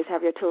 Always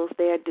have your tools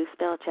there. Do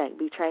spell check.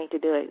 Be trained to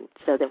do it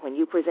so that when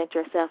you present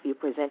yourself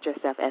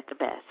at the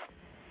best.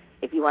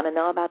 If you want to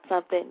know about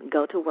something,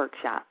 go to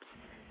workshops.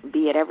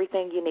 Be at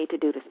everything you need to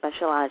do to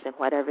specialize in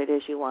whatever it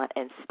is you want,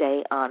 and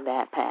stay on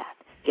that path.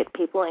 Get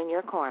people in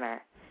your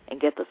corner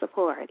and get the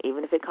support,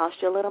 even if it costs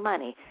you a little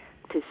money,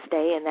 to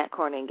stay in that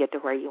corner and get to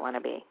where you want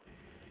to be.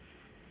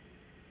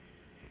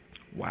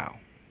 Wow.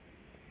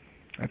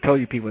 I tell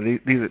you, people,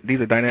 these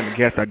are dynamic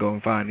guests I go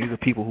and find. These are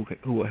people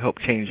who will help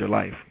change your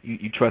life.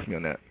 You trust me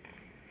on that.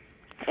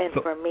 And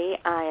for me,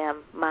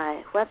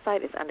 my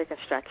website is under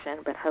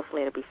construction, but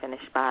hopefully it'll be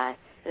finished in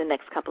the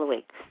next couple of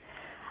weeks.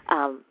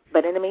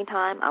 But in the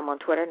meantime, I'm on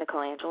Twitter,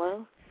 Nicole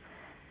Angelo.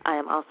 I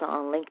am also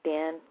on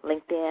LinkedIn,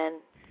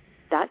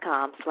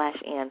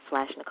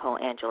 linkedin.com/n/Nicole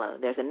Angelo.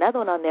 There's another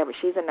one on there, but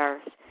she's a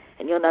nurse,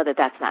 and you'll know that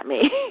that's not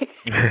me.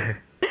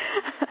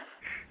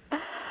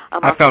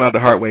 I found out the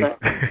hard way.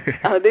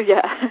 Oh, did you?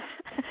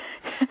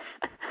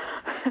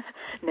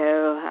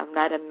 No, I'm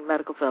not in the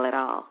medical field at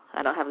all.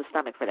 I don't have the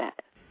stomach for that.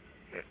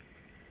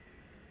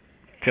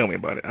 Tell me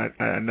about it.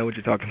 I know what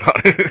you're talking about.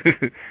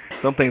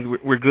 Some things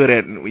we're good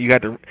at, and you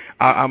got to.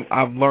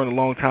 I've learned a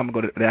long time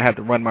ago that I have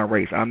to run my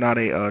race. I'm not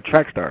a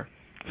track star,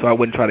 so I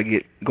wouldn't try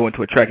to go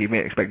into a track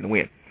event expecting to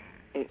win.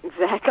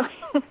 Exactly.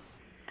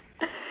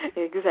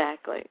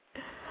 Exactly.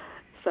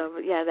 So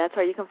yeah, that's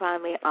where you can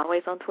find me.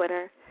 Always on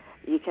Twitter.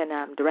 You can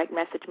direct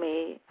message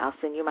me. I'll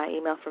send you my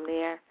email from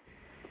there.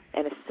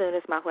 And as soon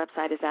as my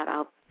website is out,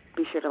 I'll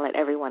be sure to let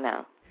everyone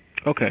know.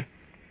 Okay.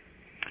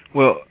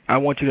 Well, I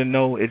want you to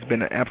know it's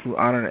been an absolute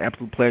honor and an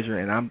absolute pleasure,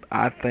 and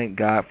I thank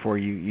God for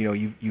you. You know,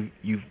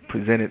 you've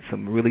presented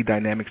some really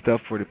dynamic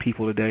stuff for the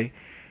people today,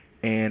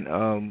 and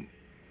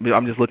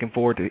I'm just looking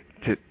forward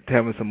to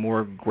having some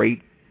more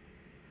great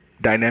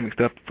dynamic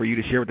stuff for you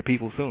to share with the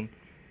people soon.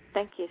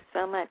 Thank you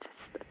so much.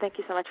 Thank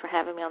you so much for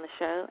having me on the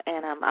show,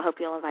 and I hope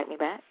you'll invite me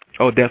back.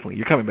 Oh, definitely.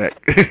 You're coming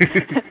back.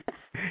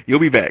 You'll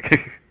be back.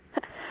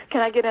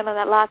 Can I get in on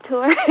that live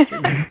tour?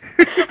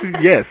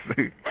 Yes.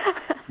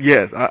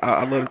 Yes.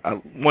 I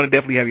want to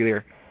definitely have you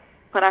there.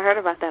 When I heard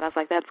about that, I was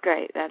like, that's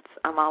great.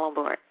 I'm all on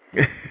board.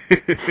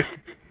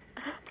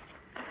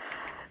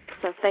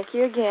 So thank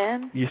you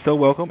again. You're so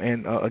welcome.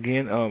 And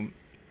again,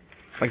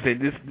 like I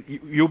said,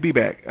 you'll be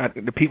back.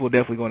 The people are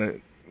definitely going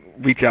to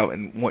reach out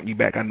and want you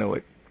back. I know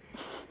it.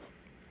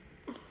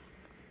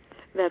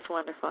 That's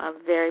wonderful. I'm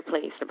very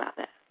pleased about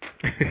that.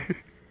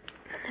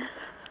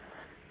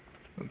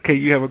 Okay,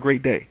 you have a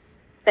great day.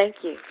 Thank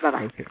you.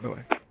 Bye-bye. Okay,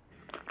 bye-bye.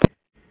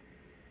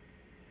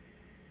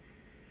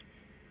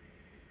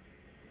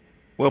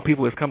 Well,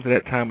 people, it's come to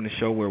that time in the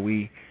show where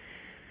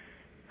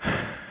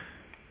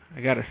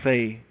I got to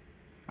say,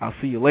 I'll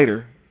see you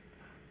later,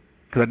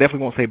 because I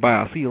definitely won't say bye.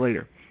 I'll see you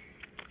later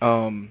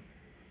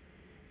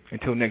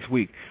until next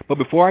week. But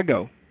before I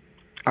go,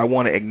 I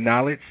want to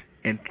acknowledge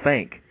and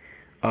thank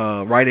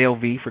Right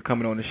LV for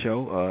coming on the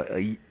show,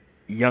 a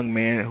young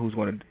man who's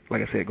going to,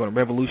 like I said, going to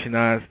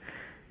revolutionize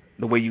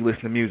the way you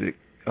listen to music.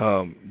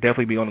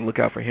 Definitely be on the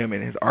lookout for him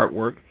and his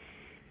artwork.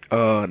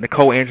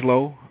 Nicole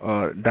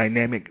Angelo,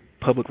 dynamic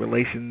public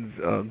relations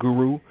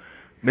guru.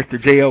 Mr.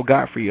 J.L.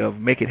 Godfrey of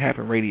Make It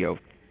Happen Radio.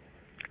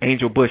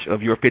 Angel Bush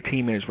of Your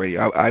 15 Minutes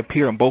Radio. I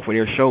appeared on both of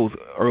their shows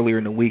earlier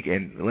in the week,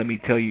 and let me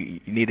tell you,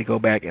 you need to go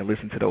back and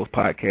listen to those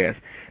podcasts.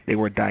 They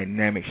were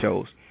dynamic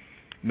shows.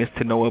 Miss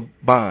Tanoa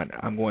Bond,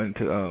 we're going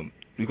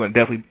to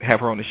definitely have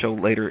her on the show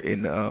later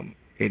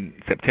in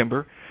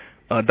September.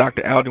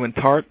 Dr. Aldrin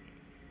Tart,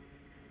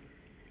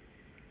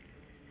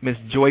 Miss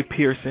Joy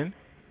Pearson,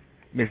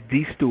 Miss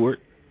Dee Stewart,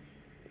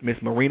 Miss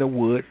Marina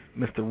Woods,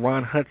 Mr.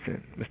 Ron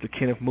Hudson, Mr.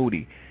 Kenneth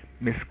Moody,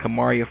 Miss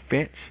Kamaria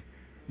Finch,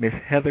 Miss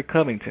Heather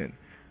Covington,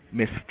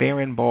 Miss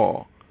Farron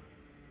Ball,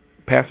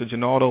 Pastor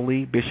Janaldo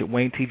Lee, Bishop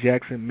Wayne T.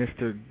 Jackson,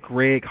 Mr.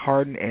 Greg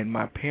Harden, and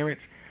my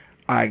parents.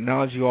 I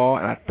acknowledge you all,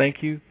 and I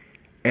thank you,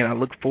 and I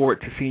look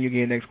forward to seeing you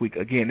again next week.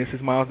 Again, this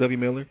is Myles W.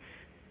 Miller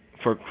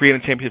for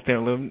Creating Championship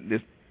Family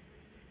Living.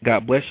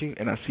 God bless you,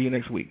 and I'll see you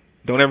next week.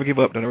 Don't ever give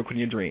up. Don't ever quit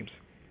your dreams.